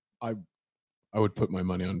 I would put my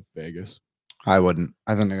money on Vegas. I wouldn't.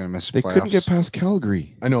 I think they're going to miss the They playoffs. couldn't get past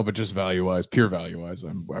Calgary. I know, but just value wise, pure value wise,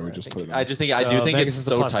 I would just put it on. I just think I do So think Vegas it's is the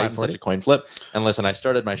so plus tight and 540. such a coin flip. And listen, I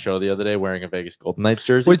started my show the other day wearing a Vegas Golden Knights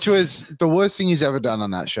jersey. Which was the worst thing he's ever done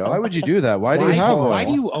on that show. Why would you do that? Why do you have one? Why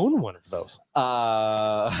do you own one of those?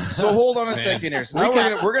 So hold on a second here. So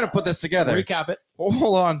now we're gonna put this together. Recap it.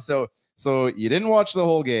 Hold on. So you didn't watch the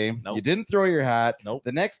whole game. Nope. You didn't throw your hat. Nope.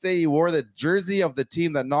 The next day you wore the jersey of the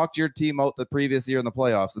team that knocked your team out the previous year in the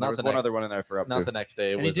playoffs. And Not there was the one next- other one in there for up Not to. the next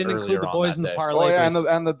day. It And he was didn't include earlier the on boys that in the day. parlay. Oh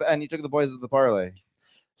yeah, and you took the boys to the parlay.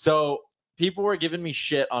 So people were giving me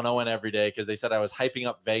shit on Owen every day because they said I was hyping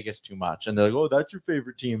up Vegas too much. And they're like, oh, that's your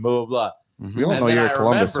favorite team, blah, blah, blah. We all And know then you're I a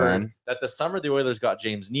Columbus remembered fan. that the summer the Oilers got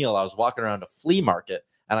James Neal, I was walking around a flea market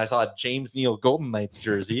and I saw a James Neal Golden Knights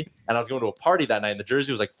jersey. And I was going to a party that night and the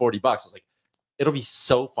jersey was like $40. I was like, it'll be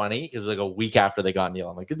so funny because it was like a week after they got Neal.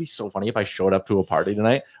 I'm like, it'd be so funny if I showed up to a party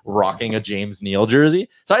tonight rocking a James Neal jersey.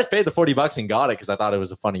 So I just paid the $40 and got it because I thought it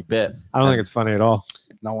was a funny bit. I don't think it's funny at all.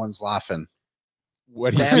 No one's laughing.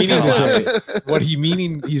 What he's Damn meaning to Carolina. say,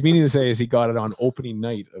 he's meaning to say is he got it on opening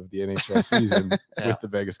night of the NHL season Yeah. with the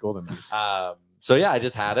Vegas Golden Knights. So yeah, I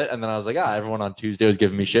just had it, and then I was like, everyone on Tuesday was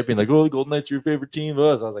giving me shit, being like, "Oh, the Golden Knights are your favorite team." So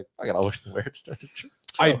I was like, "I gotta wear it." Start the show.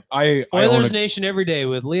 I own Oilers a, Nation every day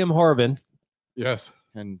with Liam Horbin. yes,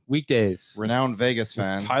 And Weekdays. renowned Vegas with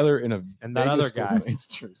fan. Tyler in a And that Vegas other guy. Golden Knights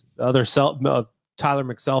jersey. The other Tyler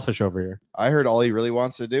McSelfish over here. I heard all he really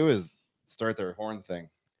wants to do is start their horn thing.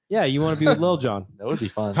 Yeah, you want to be with Lil Jon. That would be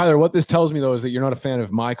fun. Tyler, what this tells me though is that you're not a fan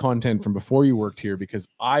of my content from before you worked here because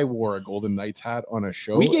I wore a Golden Knights hat on a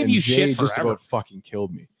show. We gave and you Jay shit just forever. about fucking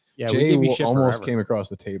killed me. Yeah, we Jay gave you shit almost forever. came across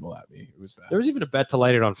the table at me. It was bad. There was even a bet to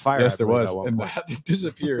light it on fire. Yes, I there believe, was, at one and point. that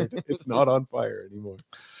disappeared. It's not on fire anymore.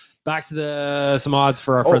 Back to some odds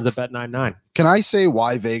for our friends at Bet99. Can I say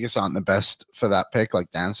why Vegas aren't the best for that pick,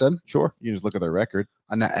 like Dan said? Sure. You just look at their record.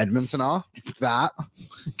 And that Edmonton are? That?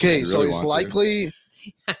 Okay, You so really it's want to. likely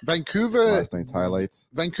Vancouver, Last night's highlights.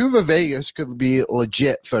 Vegas could be a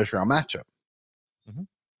legit first round matchup. Mhm.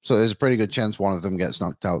 So there's a pretty good chance one of them gets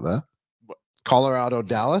knocked out there. Colorado,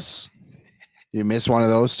 Dallas. You miss one of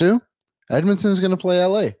those two. Edmonton's going to play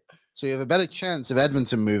LA. So you have a better chance of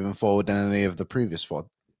Edmonton moving forward than any of the previous four.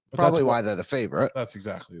 But Probably that's why they're the favorite. That's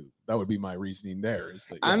exactly that would be my reasoning there. Is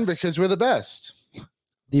that And yes, because we're the best.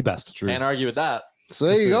 The best. True. Can't argue with that. So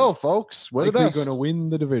there you go, folks. We're the likely best. going to win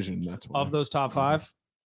the division. That's why. Of those top five,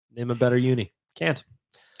 name a better uni. Can't.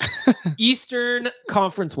 Eastern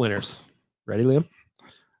Conference winners. Ready, Liam?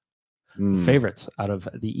 Mm. Favorites out of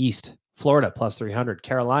the East. Florida plus 300.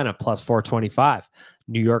 Carolina plus 425.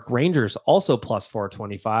 New York Rangers also plus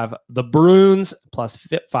 425. The Bruins plus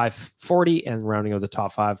 540. And rounding out the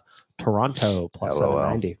top five, Toronto plus LOL.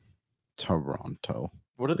 790. Toronto.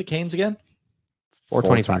 What are the Canes again?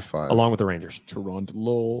 425. Along with the Rangers. Toronto.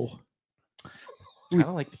 Lol. Kind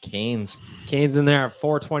of like the Canes. Canes in there at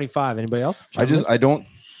 425. Anybody else?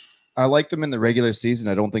 I like them in the regular season.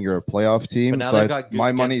 I don't think they're a playoff team. But now so they've got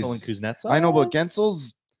my Gensel money's. and Kuznetsov. I know, but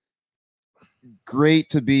Gensel's great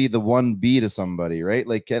to be the 1B to somebody, right?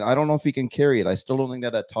 Like, I don't know if he can carry it. I still don't think they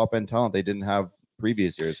have that top end talent they didn't have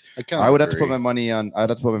previous years. kinda I would have to agree. put my money on. I'd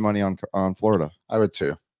have to put my money on Florida. I would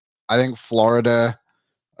too. I think Florida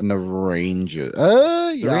and the Rangers. Yeah,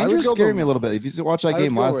 The I would Rangers go scared the- me a little bit. If you watch that I would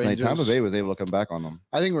game go last night, Rangers. Tampa Bay was able to come back on them.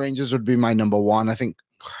 I think Rangers would be my number one. I think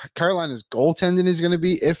Carolina's goaltending is going to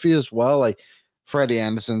be iffy as well. Like Freddie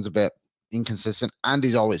Anderson's a bit inconsistent and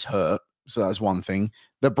he's always hurt. So that's one thing.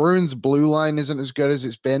 The Bruins blue line isn't as good as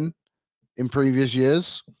it's been in previous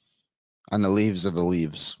years. And the Leaves are the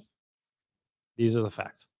Leaves. These are the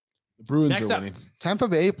facts. The Bruins Next are up. winning. Tampa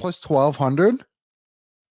Bay plus 1,200.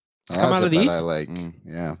 Come out of the bet East? I like. Mm.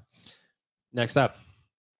 Yeah. Next up,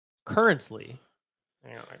 currently,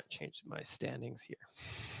 hang on, I gotta change my standings here.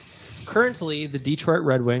 Currently, the Detroit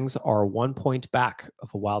Red Wings are 1 point back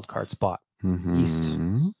of a wild card spot. East.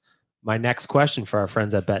 Mhm. My next question for our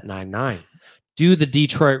friends at Bet99. Do the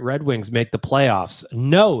Detroit Red Wings make the playoffs?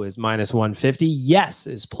 No is minus 150. Yes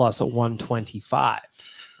is plus 125.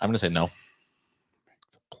 I'm going to say no.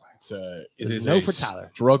 It There's is no a for Tyler.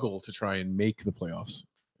 struggle to try and make the playoffs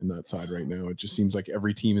in that side right now. It just seems like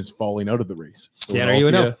every team is falling out of the race. Dan, are you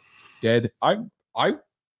a no? Philadelphia, dead.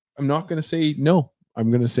 I'm not going to say no. I'm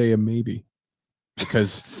going to say a maybe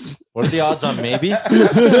because What are the odds on maybe?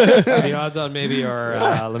 The odds on maybe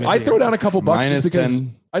are, let me I see. throw down a couple bucks Minus just because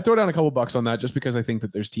 10. I throw down a couple bucks on that just because I think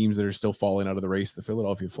that there's teams that are still falling out of the race. The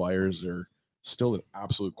Philadelphia Flyers are still an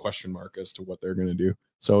absolute question mark as to what they're going to do.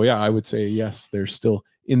 So yeah, I would say yes, they're still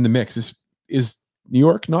in the mix. is New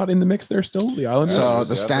York not in the mix there still? The Islanders? So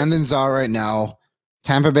the standings are right now.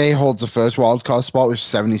 Tampa Bay holds the first wildcard spot with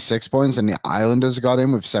 76 points, and the Islanders got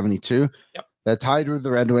in with 72. Yep. They're tied with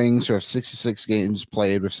the Red Wings, who have 66 games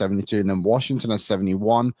played with 72, and then Washington has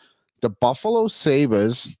 71. The Buffalo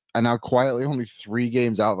Sabres are now quietly only 3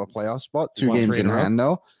 games out of a playoff spot, 2 games in hand,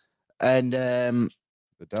 though. And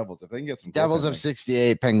the Devils, if they can get some Devils have goaltending.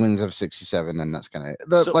 68, Penguins have 67, and that's kind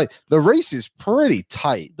of the race is pretty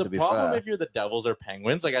tight. The to be problem fair. if you're the Devils or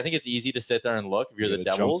Penguins, like I think it's easy to sit there and look. If you're You the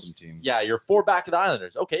gotta jump Devils, some teams. yeah, you're 4 back of the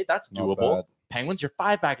Islanders. Okay, that's Not doable. bad. Penguins, you're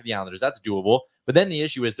 5 back of the Islanders. That's doable. But then the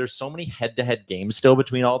issue is there's so many head-to-head games still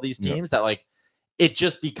between all these teams that like it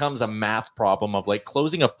just becomes a math problem of like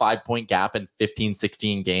closing a 5-point gap in 15,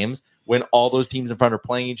 16 games when all those teams in front are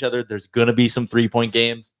playing each other. There's going to be some 3-point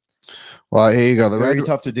games. Well, here you go. The Very Red,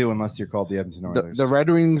 tough to do unless you're called the Edmonton Oilers. the Red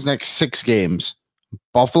Wings next 6 games: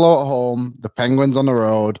 Buffalo at home, the Penguins on the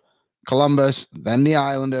road, Columbus, then the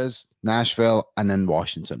Islanders, Nashville, and then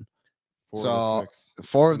Washington. 4 so of the 6.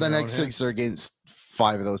 4 of the Your own next hand. 6 are against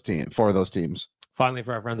 4 of those teams. Finally,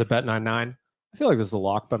 for our friends at Bet99, I feel like this is a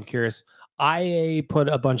lock, but I'm curious. I put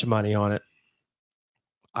a bunch of money on it.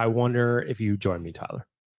 I wonder if you join me, Tyler.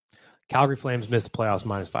 Calgary Flames missed the playoffs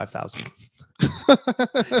minus 5,000.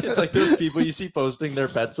 It's like those people you see posting their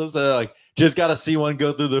bet slips. They're like, just got to see one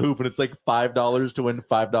go through the hoop, and it's like $5 to win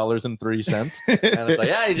 $5.03. And it's like,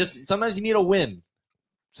 yeah, sometimes you need a win.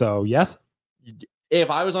 So, yes, If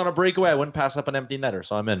I was on a breakaway, I wouldn't pass up an empty netter.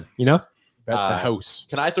 So I'm in. you know, Bet the house.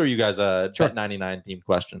 Can I throw you guys a Sure. Bet 99 themed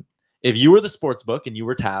question? If you were the sports book and you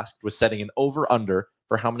were tasked with setting an over-under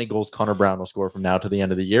for how many goals Connor Brown will score from now to the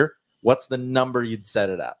end of the year, what's the number you'd set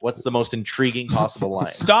it at? What's the most intriguing possible line?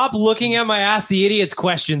 stop looking at my Ask the Idiots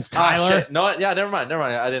questions, Tyler. Shit. No, yeah, never mind.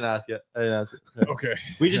 I didn't ask it. Okay.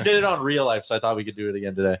 We just did it on real life, so I thought we could do it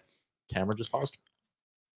again today. Camera just paused.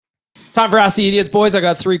 Time for Ask the Idiots, boys. I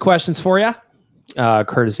got 3 questions for you.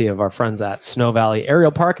 Courtesy of our friends at Snow Valley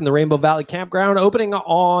Aerial Park and the Rainbow Valley Campground. Opening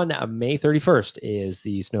on May 31st is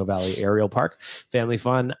the Snow Valley Aerial Park. Family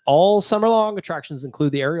fun all summer long. Attractions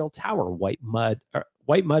include the Aerial Tower, White Mud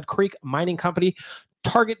Creek Mining Company,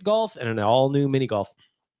 Target Golf, and an all-new mini golf.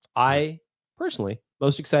 I personally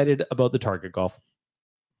most excited about the Target Golf. I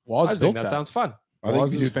Woz think built that that. sounds fun. I think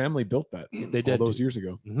Woz's if family built that. They did all those years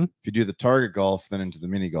ago. you do the target golf, then into the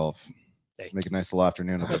mini golf. Hey. Make a nice little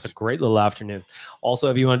afternoon of That's a it. great little afternoon. Also,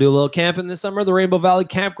 if you want to do a little camping this summer, the Rainbow Valley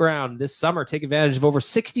Campground this summer, take advantage of over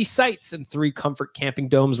 60 sites and 3 comfort camping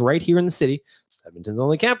domes right here in the city. It's Edmonton's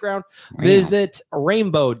only campground. Wow. Visit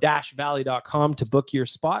rainbow-valley.com to book your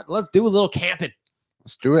spot. Let's do a little camping.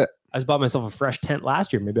 Let's do it. I just bought myself a fresh tent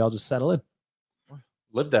last year. Maybe I'll just settle in.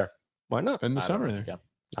 Live there. Why not? Spend the I don't summer know there. if you can.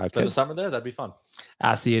 I Spend could. the summer there. That'd be fun.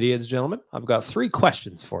 Ask the idiots, gentlemen. I've got 3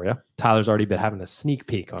 questions for you. Tyler's already been having a sneak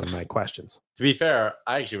peek on my questions. To be fair,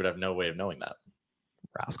 I actually would have no way of knowing that.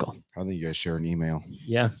 Rascal. I think you guys share an email.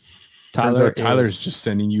 Yeah. Tyler's is just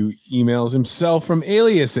sending you emails himself from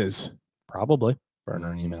aliases. probably.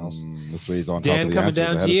 Burner emails. This way he's on Dan, top of the coming answers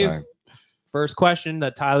down ahead to of you. time. First question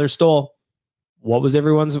that Tyler stole. What was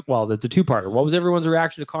everyone's, well, that's a 2-parter. What was everyone's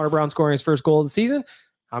reaction to Connor Brown scoring his first goal of the season?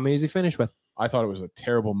 How many does he finish with? I thought it was a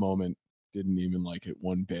terrible moment. Didn't even like it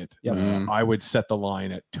one bit. Yep. I would set the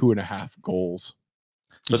line at 2.5 goals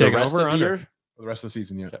You For the taking rest over or of the under? year, for the rest of the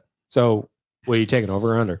season. Yeah, So, what are you taking,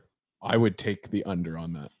 over or under? I would take the under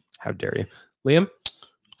on that. How dare you? Liam,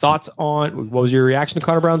 thoughts on what was your reaction to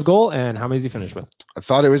Connor Brown's goal and how many does he finish with? I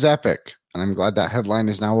thought it was epic, and I'm glad that headline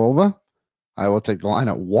is now over. I will take the line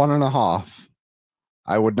at 1.5.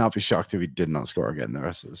 I would not be shocked if he did not score again the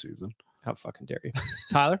rest of the season. How fucking dare you?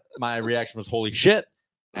 Tyler? my reaction was holy shit.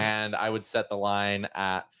 And I would set the line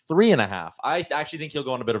at 3.5. I actually think he'll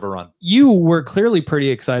go on a bit of a run. You were clearly pretty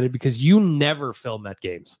excited because you never film at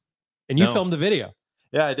games. And you No. filmed a video.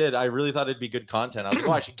 Yeah, I did. I really thought it'd be good content. I was like,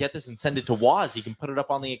 oh, I should get this and send it to Woz. He can put it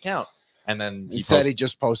up on the account. And then Instead, he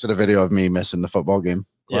just posted a video of me missing the football game.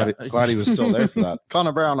 Glad, Yeah. glad he was still there for that.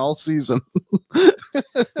 Connor Brown all season.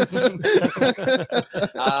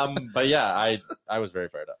 But yeah, I was very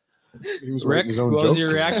fired up. He was Rick, writing his own what was jokes your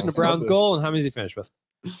in there. reaction to I love Brown's this. goal and how many does he finish with?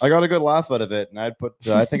 I got a good laugh out of it, and I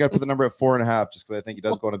think I'd put the number at 4.5 just because I think he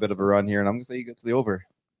does go on a bit of a run here, and I'm gonna say he gets the over.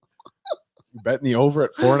 You're betting the over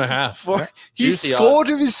at 4.5. He Juicy scored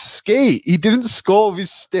with his skate. He didn't score with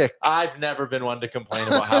his stick. I've never been one to complain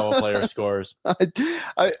about how a player scores. I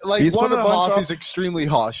like He's put a 1.5 bunch is extremely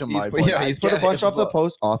harsh on He's my put, boy. yeah, I he's put a get bunch it, off the but-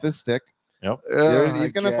 post off his stick. Yeah,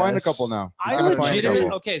 He's gonna find a couple now. I He's gonna find a legitimately,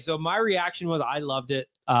 couple. okay, so my reaction was I loved it.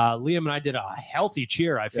 Liam and I did a healthy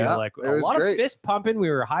cheer, I feel Yeah, like. it A was lot great. of fist pumping. We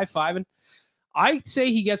were high-fiving. I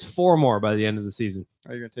say he gets 4 more by the end of the season.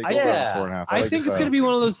 Are you going to take I- over yeah. 4.5? I think it's going to be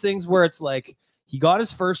one of those things where it's like he got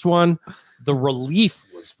his first one. The relief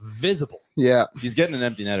was visible. Yeah. He's getting an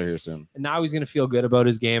empty netter here soon. And now he's going to feel good about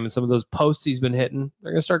his game. And some of those posts he's been hitting,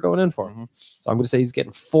 they're going to start going in for him. So I'm going to say he's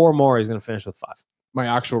getting 4 more. He's going to finish with 5. My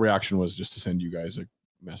actual reaction was just to send you guys a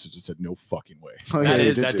message that said no fucking way. Oh, yeah,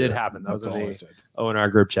 you That do did happen. That was That's in all I the said.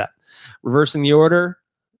 ONR group chat. Reversing the order.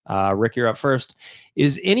 Rick, you're up first.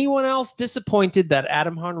 Is anyone else disappointed that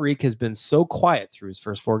Adam Henrique has been so quiet through his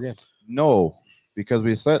first 4 games? No, because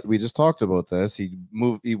we just talked about this.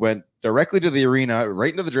 He went directly to the arena,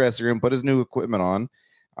 right into the dressing room, put his new equipment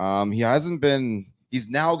on. He's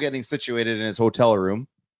now getting situated in his hotel room.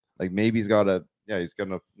 Like maybe he's got an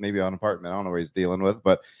apartment. I don't know what he's dealing with,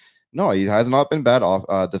 but no, he has not been bad off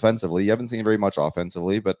defensively. You haven't seen very much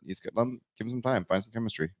offensively, but give him some time, find some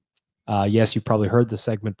chemistry. Yes, you've probably heard this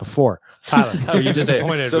segment before. Tyler, how are you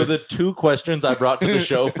disappointed? So with- the 2 questions I brought to the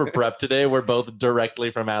show for prep today were both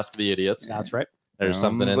directly from Ask the Idiots. That's right. There's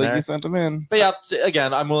something in like there. you sent him in. But yeah,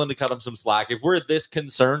 again, I'm willing to cut him some slack. If we're this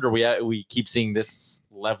concerned or we keep seeing this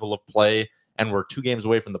level of play and we're 2 games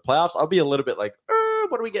away from the playoffs, I'll be a little bit like,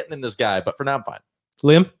 what are we getting in this guy? But for now, I'm fine.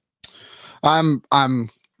 Liam? I'm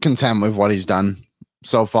content with what he's done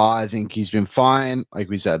so far. I think he's been fine. Like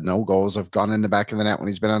we said, no goals have gone in the back of the net when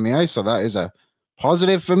he's been on the ice. So that is a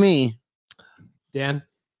positive for me. Dan?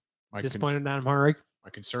 My Disappointed in Adam Henrique? My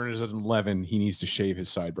concern is at 11, he needs to shave his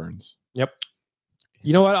sideburns. Yep.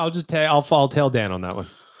 You know what? I'll tell Dan on that one.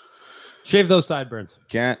 Shave those sideburns.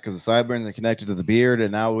 Can't, because the sideburns are connected to the beard,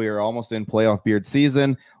 and now we are almost in playoff beard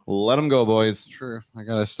season. Let him go, boys. True. I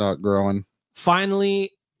gotta start growing.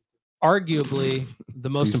 Finally, arguably the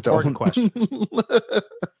most Please important don't. question.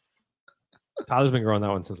 Tyler's been growing that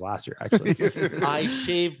one since last year, actually. I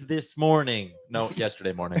shaved this morning. No,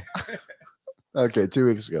 yesterday morning. Okay, 2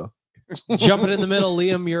 weeks ago. Jumping in the middle,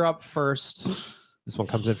 Liam, you're up first. This one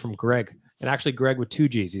comes in from Greg. And actually, Greg with 2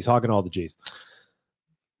 G's. He's hogging all the G's.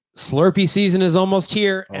 Slurpee season is almost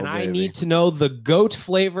here, and I baby. need to know the goat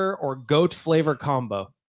flavor or goat flavor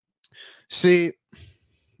combo. See,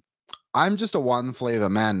 I'm just a 1 flavor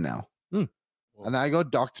man now. And I go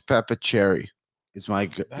Dr. Pepper cherry. Is my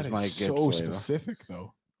good That is good so flavor. specific,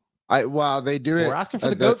 though. They do it. We're asking for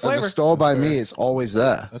the at goat at flavor. the store by That's me, fair. it's always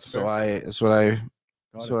there. That's so fair. that's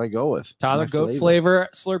what I go with. It's Tyler, my goat flavor,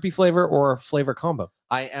 Slurpee flavor, or flavor combo?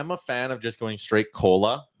 I am a fan of just going straight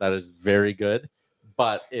cola. That is very good.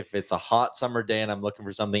 But if it's a hot summer day and I'm looking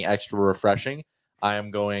for something extra refreshing, I am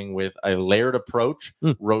going with a layered approach,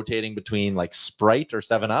 rotating between like Sprite or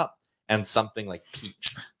 7-Up and something like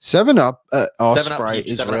peach. 7-Up or 7-Up Sprite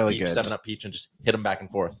peach, is 7-Up really peach, good. 7-Up peach, and just hit them back and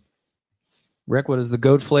forth. Rick, what is the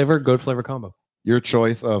goat flavor combo? Your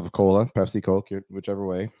choice of cola, Pepsi, Coke, whichever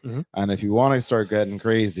way. Mhm. And if you want to start getting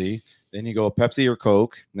crazy, then you go Pepsi or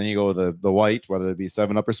Coke. Then you go the white, whether it be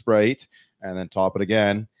 7-Up or Sprite, and then top it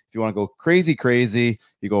again. If you want to go crazy,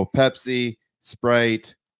 you go Pepsi,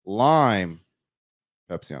 Sprite, lime,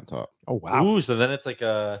 Pepsi on top. Oh, wow. Ooh, so then it's like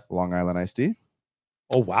a Long Island iced tea.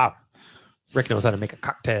 Oh, wow. Rick knows how to make a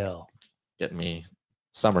cocktail. get me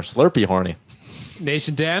summer Slurpee horny.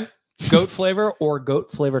 Nation Dan, goat flavor or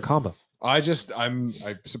goat flavor combo? I'm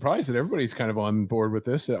surprised that everybody's kind of on board with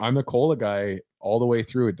this. I'm a cola guy all the way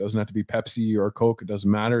through. It doesn't have to be Pepsi or Coke. It doesn't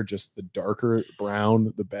matter. Just the darker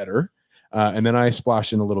brown, the better. And then I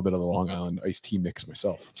splash in a little bit of the Long Island iced tea mix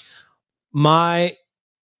myself. My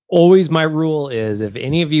rule is if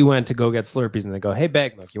any of you went to go get Slurpees and they go, hey,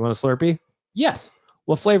 Bag Milk, you want a Slurpee? Yes.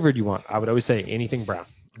 What flavor do you want? I would always say anything brown.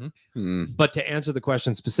 But to answer the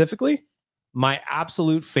question specifically, my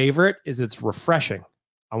absolute favorite is it's refreshing.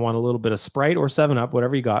 I want a little bit of Sprite or 7-Up,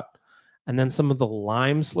 whatever you got. And then some of the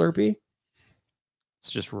lime Slurpee. It's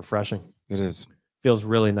just refreshing. It is Feels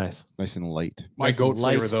really nice. nice and light. My Nice goat and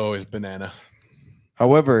light. flavor, though, is banana.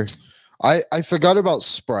 However, I forgot about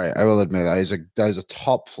Sprite. I will admit that is a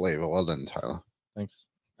top flavor. Well done, Tyler. Thanks.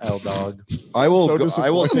 L dog. I will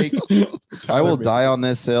disappointed. I will die on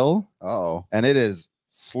this hill, Oh, and it is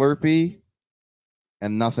Slurpee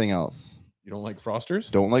and nothing else. You don't like Frosters?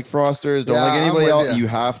 Don't like Frosters. Don't Yeah, like I'm anybody with else. ya. You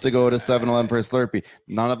have to go to 7-Eleven for a Slurpee.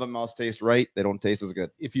 None of them else taste right. They don't taste as good.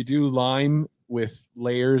 If you do lime with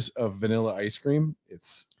layers of vanilla ice cream,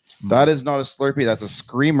 it's That is not a Slurpee. That's a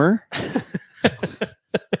Screamer.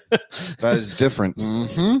 That is different.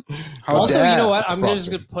 mm-hmm. Also, you know what? That's a I'm just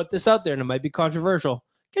Frosty. going to put this out there, and it might be controversial.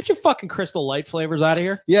 Get your fucking Crystal Light flavors out of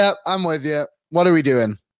here. Yeah, I'm with you. What are we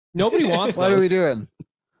doing? Nobody wants What those. are we doing?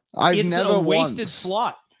 I've It's never a wasted once.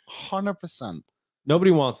 slot. 100%.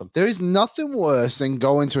 Nobody wants them. There is nothing worse than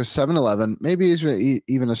going to a 7-Eleven, maybe it's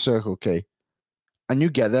even a Circle K, and you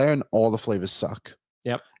get there and all the flavors suck.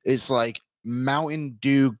 Yep. It's like Mountain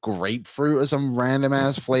Dew grapefruit or some random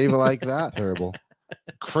ass flavor like that. Terrible.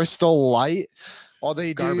 Crystal Light. Or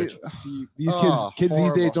they Garbage. do. See, these Oh, kids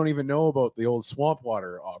these days horrible. don't even know about the old swamp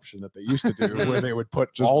water option that they used to do, where they would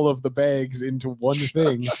put all of the bags into one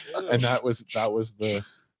thing, and that was the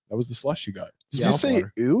slush you got. Did you Swamp say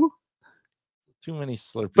water. ew? Too many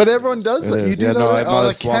Slurpees. But everyone does It that. You is. do Yeah, that. no, I'm not a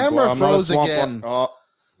the swamp camera wa- I'm not a froze swamp wa- again. Oh,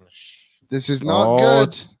 This is not Oh, good.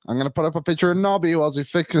 it's- I'm gonna put up a picture of Nobby whilst we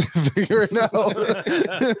figure it out.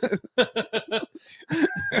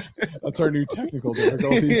 That's our new technical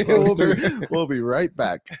difficulties poster. we'll be right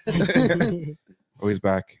back. oh, he's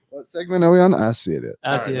back. What segment are we on? I see it.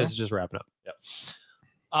 As Sorry, he is, just wrapping up.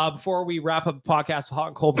 Yep. Before we wrap up the podcast with hot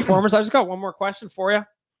and cold performers, I just got one more question for you.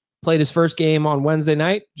 Played his first game on Wednesday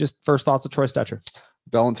night. Just first thoughts of Troy Stetcher.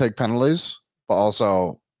 Don't take penalties, but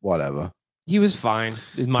also whatever. He was fine.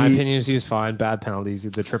 In my He- opinion, he was fine. Bad penalties.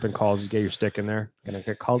 The tripping calls, you get your stick in there. Gonna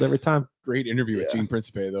get called every time. Great interview with Yeah. Gene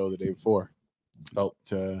Principe though the day before. Felt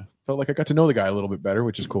like I got to know the guy a little bit better,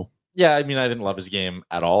 which is cool. Yeah, I mean, I didn't love his game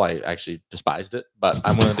at all. I actually despised it, but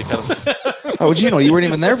I'm willing to kind of. Oh, you know, you weren't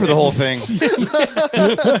even there for the whole thing.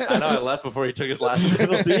 I know I left before he took his last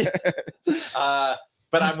penalty.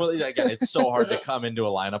 But I'm willing. Again, it's so hard to come into a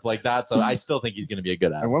lineup like that. So I still think he's going to be a good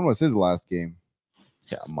And athlete. when was his last game?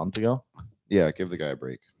 Yeah, a month ago. Yeah, give the guy a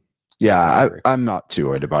break. Yeah, I'm not too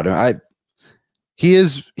worried about him. He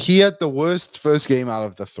had the worst first game out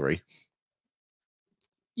of the three,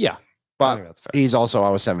 Yeah, I but think that's fair. he's also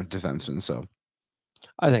our seventh defenseman. So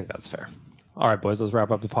I think that's fair. All right, boys, let's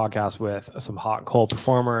wrap up the podcast with some hot and cold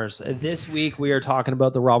performers. This week, we are talking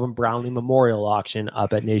about the Robin Brownlee Memorial Auction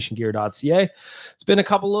up at nationgear.ca. It's been a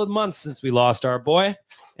couple of months since we lost our boy,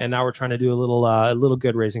 and now we're trying to do a little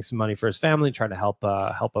good, raising some money for his family, trying to help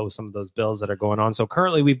out with some of those bills that are going on. So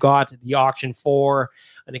currently, we've got the auction for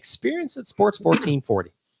an experience at Sports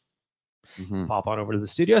 1440. mhm. Pop on over to the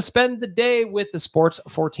studio, spend the day with the Sports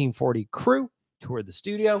 1440 crew, tour the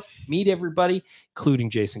studio, meet everybody, including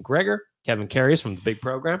Jason Greger, Kevin Carius from the big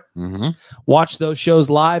program. Mhm. Watch those shows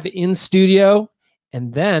live in studio.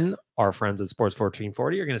 And then our friends at Sports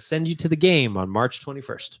 1440 are going to send you to the game on March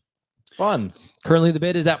 21st. Fun. Currently, the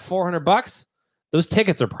bid is at $400. Those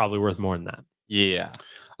tickets are probably worth more than that. Yeah.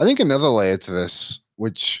 I think another layer to this,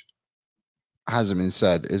 which hasn't been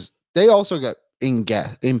said, is they also get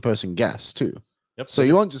in-person guests too. Yep. So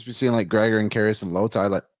you won't just be seeing like Gregor and Carius and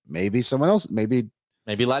Lotai, like maybe someone else, maybe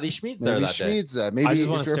Laddie Schmidt's there that day. Schmid's there. I Maybe just if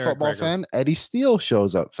wanna you're a stare at football Gregor. fan, Eddie Steele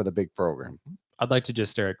shows up for the big program I'd like to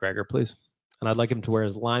just stare at Greger, please. And I'd like him to wear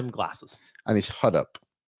his lime glasses. and he's hut up.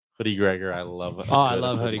 Hoodie Gregor, I love. Oh, I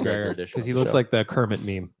love Hoodie Greger because he looks like the Kermit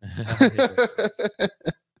meme.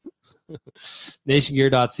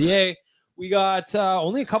 Nationgear.ca. We got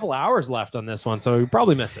only a couple hours left on this one, so you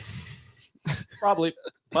probably missed it. Probably.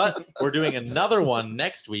 But we're doing another one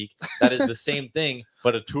next week that is the same thing,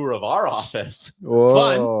 but a tour of our office.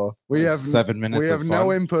 Whoa. We have 7 minutes. we have of no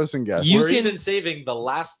fun. in-person guests. You We're can- even saving the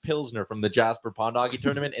last Pilsner from the Jasper Pond Hockey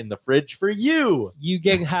Tournament in the fridge for you. You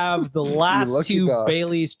can have the last lucky two dog.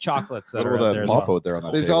 Bailey's chocolates that What are about out there that as pop well. out there on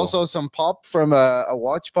that There's table? also some pop from a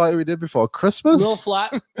watch party we did before A Christmas. little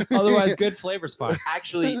flat, otherwise good flavor's fine.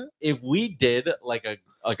 Actually, if we did like a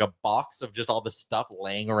box of just all the stuff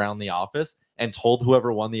laying around the office and told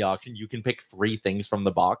whoever won the auction, you can pick 3 things from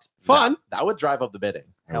the box. Fun. That would drive up the bidding.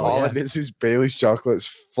 Hell All yeah. it is Bailey's chocolates,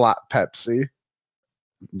 flat Pepsi,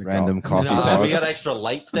 Random coffee No, And we got pods. extra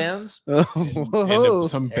light stands. And Whoa.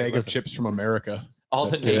 some Hey, bag of listen. chips from America. All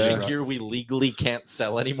the Yeah. nation gear we legally can't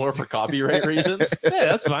sell anymore for copyright reasons. Yeah,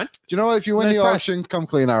 that's fine. Do you know what? If you win Nice the price. auction, come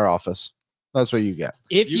clean our office. That's what you get.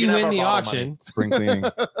 If You you, can have win our the bottle auction, Spring cleaning.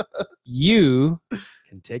 you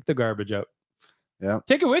can take the garbage out. Yeah.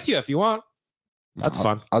 Take it with you if you want. That's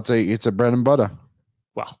fun. I'll tell you, it's a bread and butter.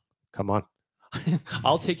 Well, come on.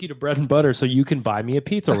 I'll take you to bread and butter so you can buy me a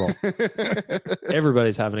pizza roll.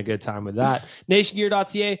 Everybody's having a good time with that.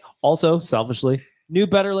 Nationgear.ca. Also, selfishly, new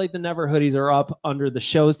Better Late Than Never hoodies are up under the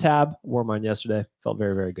shows tab. Wore mine yesterday. Felt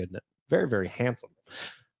very, very good in it. Very, very handsome.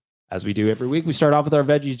 As we do every week, we start off with our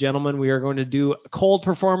veggies, gentlemen. We are going to do cold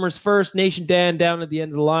performers first. Nation Dan, down at the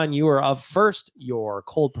end of the line. You are up first. Your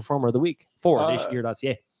cold performer of the week for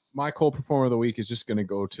nationgear.ca. My cold performer of the week is just going to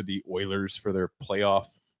go to the Oilers for their playoff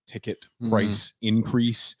ticket Mhm. price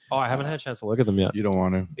increase. Oh, I haven't had a chance to look at them yet. You don't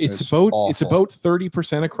want to. It's It's about awful.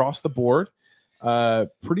 30% across the board.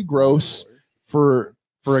 Pretty gross for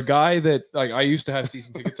a guy that, like, I used to have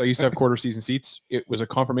season tickets. I used to have quarter season seats. It was a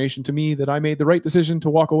confirmation to me that I made the right decision to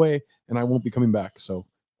walk away, and I won't be coming back. So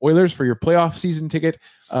Oilers, for your playoff season ticket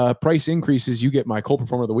price increases, you get my cold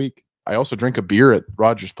performer of the week. I also drink a beer at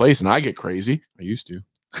Rogers Place, and I get crazy. I used to.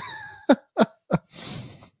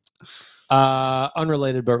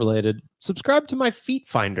 Unrelated but related. Subscribe to my feet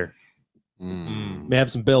finder. May have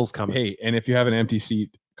some bills coming. Hey, and if you have an empty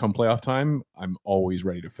seat come playoff time, I'm always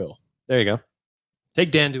ready to fill. There you go.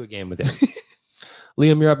 Take Dan to a game with you.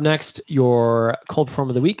 Liam, you're up next. Your cold perform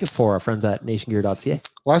of the week for our friends at nationgear.ca.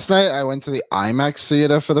 Last night, I went to the IMAX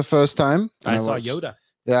theater for the first time. I saw watched, Yoda.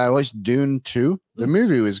 Yeah, I watched Dune 2. The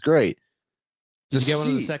movie was great. Did you get one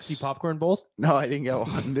of the seats- sexy popcorn bowls? No, I didn't get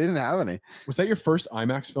one. They didn't have any. Was that your first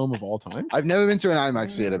IMAX film of all time? I've never been to an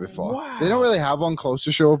IMAX theater before. Wow. They don't really have one close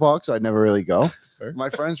to Sherwood Park, so I'd never really go. That's fair. My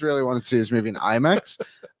friends really wanted to see this movie in IMAX.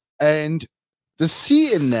 And the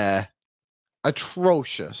seat in there,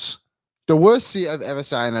 atrocious. The worst seat I've ever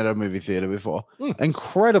sat in at a movie theater before.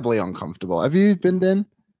 Incredibly uncomfortable. Have you been in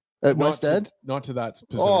at West Ed? Not to that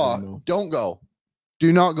specific. Oh, No. don't go.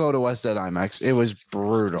 Do not go to West Ed IMAX. It was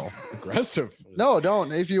brutal. Aggressive. No,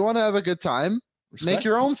 don't. If you want to have a good time, make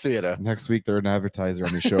your own theater. Next week, they're an advertiser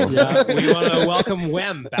on the show. Yeah, we want to welcome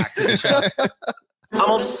Wem back to the show. I'm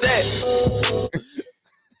upset.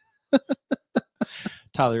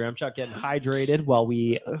 Tyler Ramchuk getting hydrated while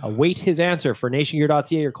we await his answer for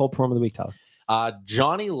nationgear.ca, your cold perform of the week, Tyler.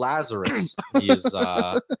 Johnny Lazarus. He is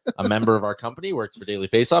a member of our company, works for Daily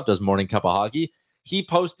Faceoff, does Morning Cup of Hockey. He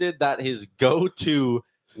posted that his go-to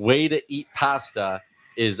way to eat pasta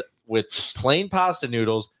is with plain pasta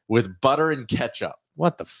noodles with butter and ketchup.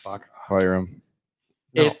 What the fuck? Fire him.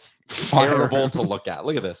 No. It's terrible to look at.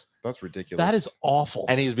 Look at this. That's ridiculous. That is awful.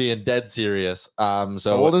 And he's being dead serious. How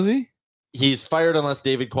So old is he? he's fired unless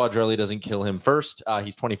David Quadrelli doesn't kill him first.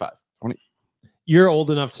 He's 25. You're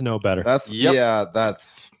old enough to know better. That's Yep. yeah.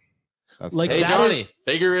 That's Like, Hey, that Johnny,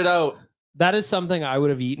 figure it out. That is something I would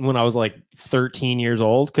have eaten when I was like 13 years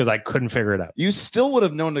old because I couldn't figure it out. you still would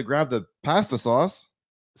have known to grab the pasta sauce.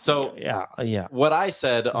 So Yeah. what I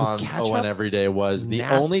said on ketchup? ON Every Day was the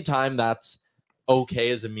Nasty. only time that's okay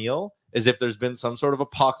as a meal is if there's been some sort of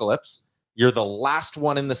apocalypse. You're the last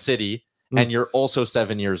one in the city, and you're also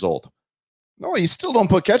 7 years old. No, you still don't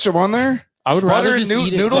put ketchup on there. I would rather Butter, just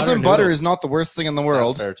eat it noodles and butter noodles. is not the worst thing in the That's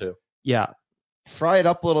world. fair too. Yeah. Fry it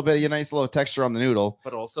up a little bit, you get a nice little texture on the noodle.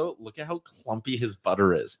 But also, look at how clumpy his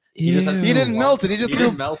butter is. He just has He didn't melt it. He just threw.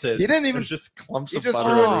 didn't melt it. He didn't even. There's just clumps he of just butter.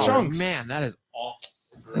 threw it in everywhere. chunks. Man, that is awful.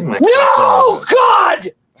 No,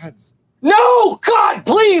 God! That's No, God,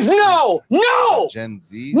 please, no! No! Gen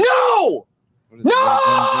Z. No! What is it,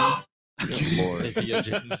 No! Gen Z? Good Lord. Is he a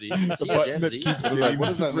Gen Z? Is The he a button Gen that Z? keeps What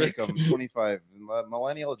does that make him? 25.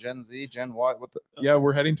 Millennial, Gen Z, Gen Y? What the? Yeah,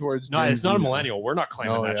 we're heading towards. No, Gen it's not a Z now. millennial. We're not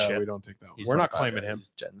claiming No, that yeah, shit. we don't take that. He's We're not 25, claiming him. He's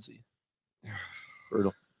Gen Z.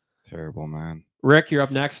 Terrible, man. Rick, you're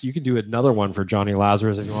up next. You can do another one for Johnny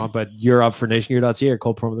Lazarus if you want, but you're up for nationgear.ca, your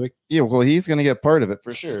cold promo of the week. Yeah, well, he's gonna get part of it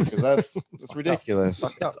for sure because that's ridiculous.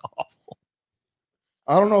 That's awful.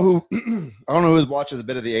 I don't know who watches a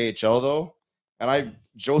bit of the AHL though, and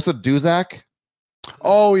Joseph Duzak.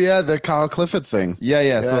 Oh, yeah, the Kyle Clifford thing.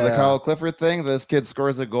 Yeah. So the Yeah. Kyle Clifford thing, this kid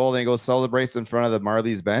scores a goal and he goes celebrates in front of the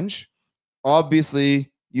Marlies bench.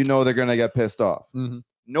 Obviously, you know they're gonna get pissed off. Mhm.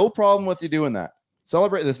 No problem with you doing that.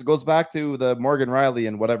 Celebrate. This goes back to the Morgan Riley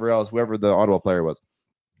and whatever else, whoever the Ottawa player was.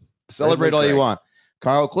 Celebrate all you Craig. want.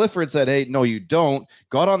 Kyle Clifford said, "Hey, no, you don't."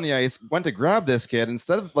 Got on the ice, went to grab this kid.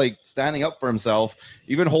 Instead of like standing up for himself,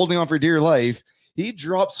 even holding on for dear life, he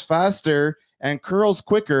drops faster and curls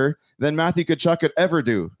quicker than Matthew Tkachuk could ever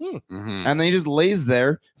do. Mhm. And then he just lays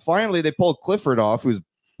there. Finally, they pulled Clifford off, who's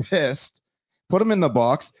pissed. Put him in the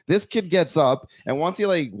box. This kid gets up, and once he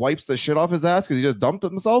like wipes the shit off his ass because he just dumped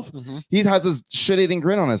himself, Mhm. he has this shit-eating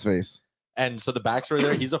grin on his face. And so the backstory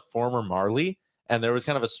there, he's a former Marley, and there was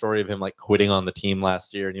kind of a story of him like quitting on the team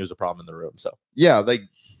last year, and he was a problem in the room. So Yeah, like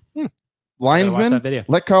Watch that linesman, video.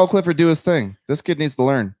 let Kyle Clifford do his thing. This kid needs to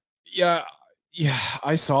learn. Yeah,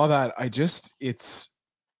 I saw that.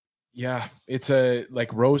 It's a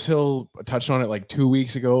like Rose Hill touched on it like 2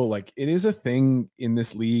 weeks ago. Like it is a thing in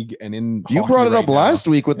this league and in You hockey brought it right up now. last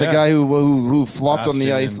week with the Yeah. guy who flopped on the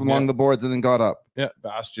Bastion ice and- along yeah. the boards and then got up. Yeah,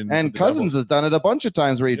 Bastion And for the Cousins Devils. has done it a bunch of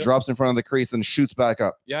times where he Yep. drops in front of the crease and shoots back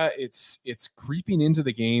up. Yeah, it's creeping into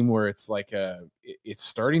the game where it's like it's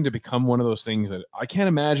starting to become one of those things that I can't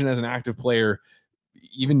imagine as an active player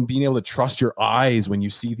even being able to trust your eyes when you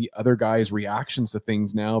see the other guy's reactions to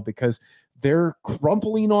things now because they're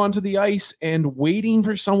crumpling onto the ice and waiting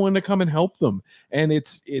for someone to come and help them. And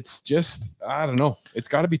it's just I don't know. It's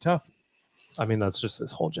got to be tough. I mean, that's just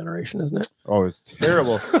this whole generation, isn't it? Oh, it's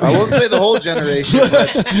terrible. I won't say the whole generation,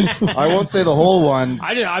 but I won't say the whole one.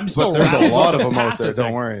 I'm still But there's a rattled lot with of the them out pasta there. thing.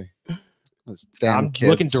 Don't worry. Those damn I'm kids.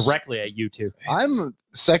 looking directly at you two. I'm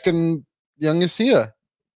second youngest here.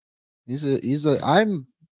 I'm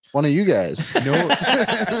One of you guys. No,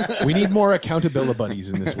 we need more accountability buddies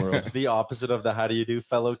in this world. It's the opposite of the how do you do,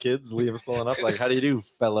 fellow kids. Liam's pulling up like, how do you do,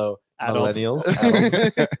 fellow Adults.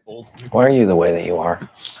 millennials? Old Why are you the way that you are?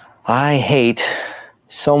 I hate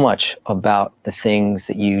so much about the things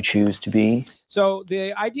that you choose to be. So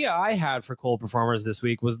the idea I had for cold performers this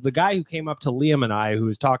week was the guy who came up to Liam and I, who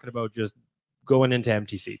was talking about just going into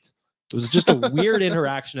empty seats. It was just a weird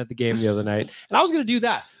interaction at the game the other night. And I was going to do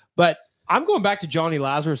that, but I'm going back to Johnny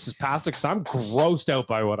Lazarus' pasta because I'm grossed out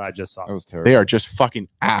by what I just saw. That was terrible. They are just fucking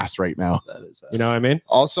ass right now. that is, You know what I mean?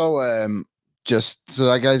 Also, just so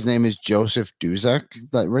that guy's name is Joseph Duzak,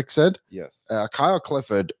 that Rick said. Yes. Kyle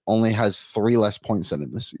Clifford only has 3 less points than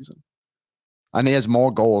him this season. And he has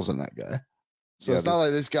more goals than that guy. So Yeah, it's not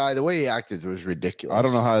like this guy, the way he acted was ridiculous. I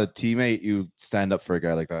don't know how a teammate you stand up for a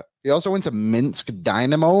guy like that. He also went to Minsk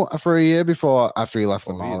Dynamo for a year after he left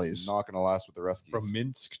the He's Mollies. not going to last with the Ruskies. From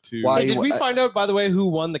Minsk to Why- Hey, did we find out, by the way, who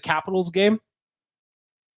won the Capitals game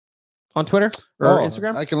on Twitter or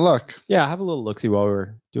Instagram? I can look. Yeah, have a little look-see while we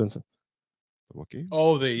were doing some What game?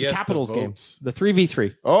 the Capitals the game, votes. the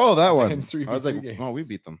 3v3. Oh, that one. Dan's 3v3 I was like, game. oh, we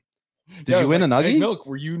beat them. Did Yeah, I you was win like, a Hey, nuggie? Milk,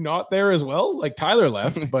 were you not there as well? Like Tyler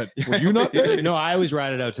left, but were you not there? No, I always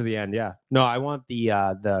ride it out to the end. Yeah, no, I want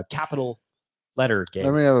the capital letter game.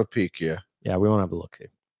 Let me have a peek here. Yeah, we want to have a look-see.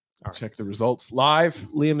 Check the results live.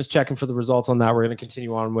 Liam is checking for the results on that. We're going to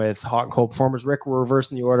continue on with hot and cold performers. Rick, we're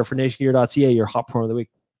reversing the order for nationgear.ca, your hot performer of the week.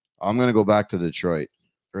 I'm going to go back to Detroit.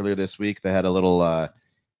 Earlier this week, they had a little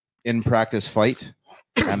in-practice fight,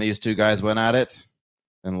 and these two guys went at it.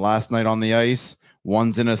 And last night on the ice,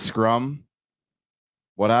 one's in a scrum.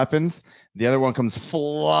 What happens? The other one comes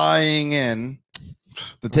flying in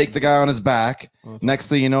to take the guy on his back. Next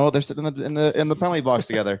thing you know, they're sitting in the penalty box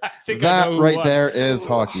together. That right there is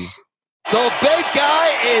hockey. The big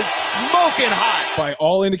guy is smoking hot. By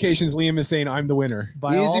all indications, Liam is saying I'm the winner.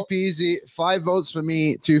 By Easy all, peasy. 5 votes for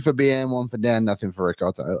me, 2 for BM, 1 for Dan, nothing for Rick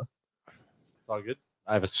or Tyler. It's all good.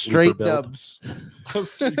 I have a Straight sleeper build. dubs.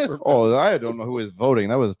 Oh, I don't know who is voting.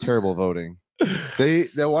 That was terrible voting.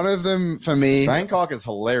 They're one of them for me. Bangkok is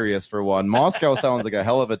hilarious for one. Moscow sounds like a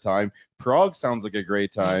hell of a time. Prague sounds like a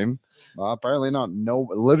great time. Apparently not. No,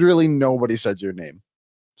 literally nobody said your name.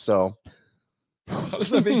 So How does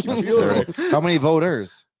that make you feel? Rick? How many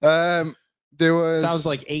voters? there was sounds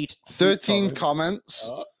like 8. 13 comments.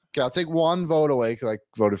 Oh. Okay, I'll take 1 vote away because I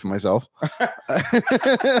voted for myself.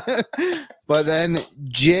 But then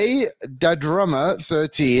Jay Dadrummer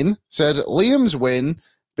 13 said Liam's win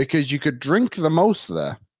because you could drink the most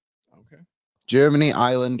there. Okay. Germany,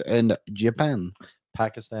 Ireland, and Japan.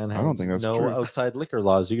 Pakistan has I don't think that's no true. outside liquor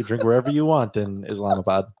laws. You can drink wherever you want in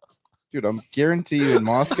Islamabad. Dude, I'm guarantee you in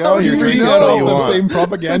Moscow, do you're you drinking know? all you the want. same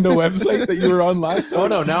propaganda website that you were on last time. Oh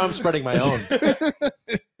no, now I'm spreading my own.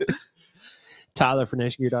 Tyler for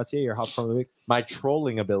nationgear.ca, your hot performer of the week. My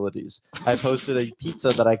trolling abilities. I posted a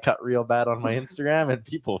pizza that I cut real bad on my Instagram, and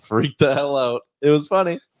people freaked the hell out. It was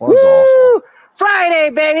funny. Was awful. Friday,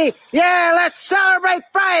 baby. Yeah, let's celebrate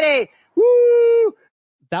Friday. Woo!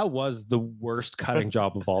 That was the worst cutting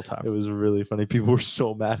job of all time. It was really funny. People were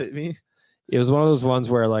so mad at me. It was one of those ones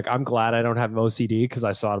where, like, I'm glad I don't have OCD because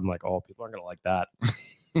I saw it. I'm like, oh, people aren't going to like that.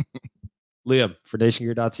 Liam, for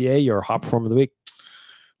nationgear.ca, your hot performer of the week.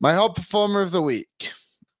 My hot performer of the week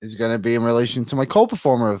is going to be in relation to my cold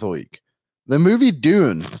performer of the week. The movie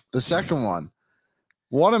Dune, the second one.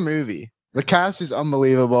 What a movie. The cast is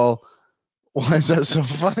unbelievable. Why is that so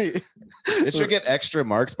funny? It should get extra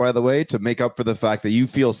marks, by the way, to make up for the fact that you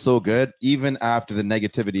feel so good even after the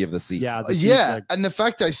negativity of the seat. Yeah. the Yeah, like, and the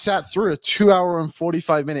fact I sat through a 2-hour and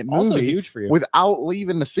 45-minute also movie huge for you. without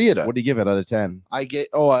leaving the theater. What do you give it out of 10? I get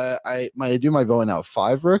I do my vote now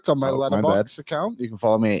 5, Rick, on my Oh, my Letterboxd account. You can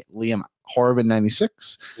follow me at Liam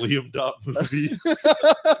Horban96. Liam.movies.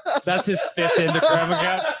 That's his 5th Instagram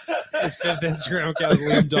account. His 5th Instagram account is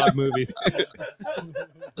Liam Dog Movies.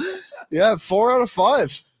 Yeah, 4 out of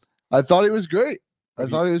 5. I thought it was great. I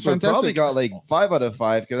thought it was So probably fantastic. got like 5 out of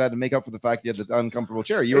 5 because I had to make up for the fact you had the uncomfortable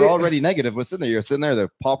chair. You were already negative with sitting there. You're sitting there, the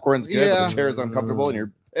popcorn's good, but Yeah. the chair is uncomfortable, and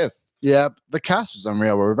you're pissed. Yeah, the cast was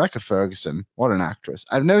unreal. Rebecca Ferguson, what an actress.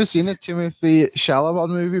 I've never seen a Timothy Chalamet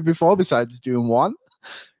movie before besides doing one.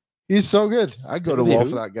 He's so good. I'd go to Timothy war who?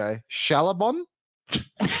 for that guy. Chalamet?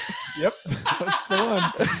 Yep, that's the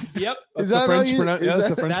one. Yep. That's Is the that French, how you- pronou- is yeah, that's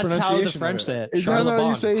that- the French That's how pronunciation. the French say it. Is that how you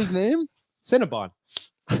Charlebon. say his name? Cinnabon.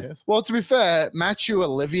 Yes. Well, to be fair, Matthew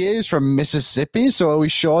Olivier is from Mississippi, so are we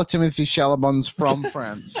sure Timothy Chalamet's from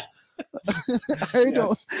France? I don't.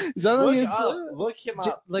 Yes. Is that how you Look him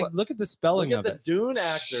J- up. Like, look at the spelling Look of at the it. Dune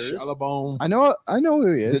actors. Shalabon. I know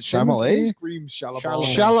who he is. Is it Chalamet? Timothy Scream Shalabon.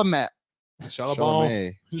 Charlemagne. Chalamet.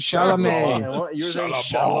 Chalamet. Chalamet. You're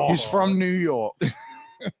saying He's from New York.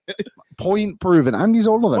 Point proven, and he's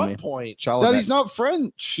older than me. What point? That he's not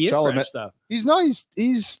French. He is French, though. He's not.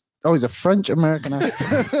 He's a French American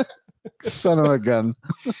actor. Son of a gun.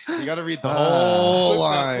 You got to read the whole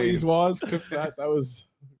line. Please, Waz. That was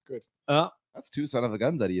good. That's 2 son of a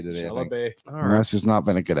guns out of you today. I think. Chalamet. All right. This has not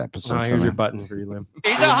been a good episode. Oh, for here's me. your button for you, Liam.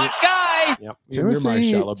 He's a hot guy. Yep. You're my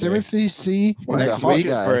Chalamet. Timothy C. For He's a next hot week,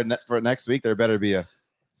 guy. for next week, there better be a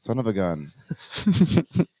son of a gun.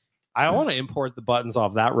 I want to import the buttons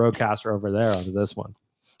off that Rodecaster over there onto this one.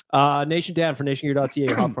 Nation Dan for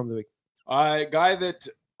nationgear.ca. Hot from the week. Guy that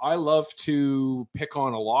I love to pick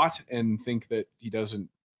on a lot and think that he doesn't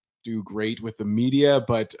do great with the media,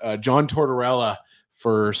 but John Tortorella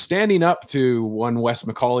for standing up to one Wes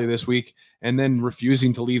McCauley this week and then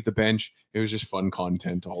refusing to leave the bench. It was just fun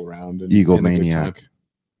content all around. And, Eagle and a good maniac. time.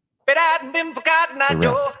 But I hadn't been forgotten, I The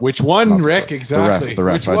know. ref. Which one, Not the Rick? ref. Exactly. The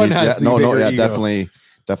ref. Which one has the bigger ego?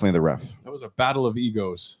 Definitely the ref. That was a battle of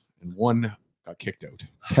egos, and one got kicked out.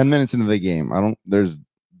 10 minutes into the game, there's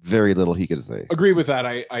very little he could say. Agree with that.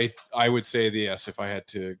 I would say the yes if I had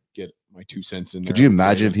to get my 2 cents in there. Could you I would say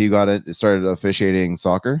imagine if he started officiating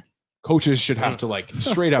soccer? coaches should have to like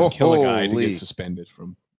straight up kill a guy to Holy. get suspended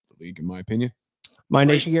from the league, in my opinion. My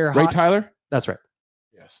Nation Gear. Right, Tyler? That's right.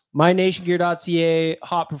 Yes. My nationgear.ca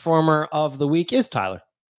hot performer of the week is Tyler.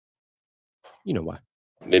 You know why.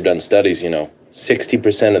 They've done studies,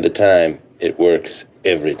 60% of the time, it works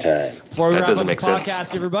every time. Before we That wrap doesn't up the make sense.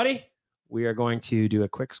 podcast, everybody, we are going to do a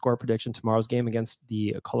quick score prediction tomorrow's game against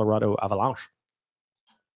the Colorado Avalanche.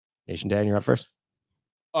 Nation Dan, you're up first.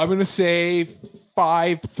 I'm going to say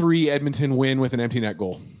 5-3 Edmonton win with an empty net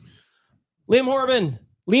goal. Liam Horban.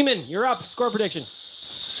 Lehman, you're up. Score prediction.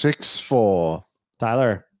 6-4.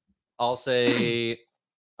 Tyler. I'll say,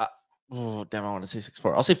 I want to say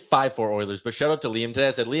 6-4. I'll say 5-4 Oilers, but shout out to Liam today.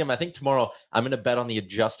 I said, Liam, I think tomorrow I'm going to bet on the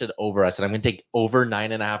adjusted over. I said, I'm going to take over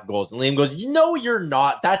 9.5 goals. And Liam goes, no, you're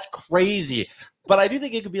not. That's crazy. But I do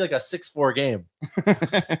think it could be like a 6-4 game.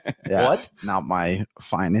 Yeah, What? Not my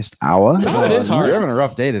finest hour. No, it is hard. You're having a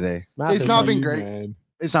rough day today. Math It's is not hard. been great. Man.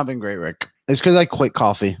 It's not been great, Rick. It's because I quit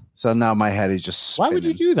coffee. So now my head is just Why spinning.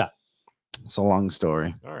 would you do that? It's a long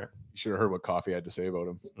story. All right. You should have heard what Coffee had to say about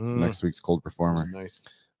him. Next week's cold It was performer. nice.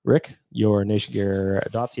 Rick, your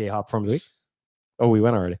nationgear.ca hot performer of the week. Oh, we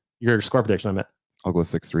went already. Your score prediction, I meant. I'll go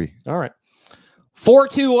 6-3. All right.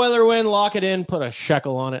 4-2 Oiler win. Lock it in. Put a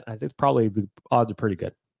shekel on it. I think probably the odds are pretty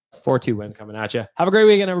good. 4-2 win coming at you. Have a great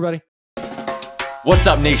weekend, everybody. What's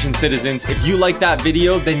up, Nation citizens? If you like that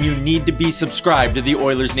video, then you need to be subscribed to the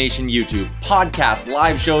Oilers Nation YouTube. Podcasts,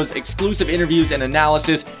 live shows, exclusive interviews, and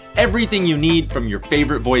analysis. Everything you need from your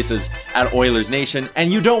favorite voices at Oilers Nation.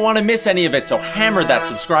 And you don't want to miss any of it, so hammer that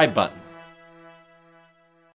subscribe button.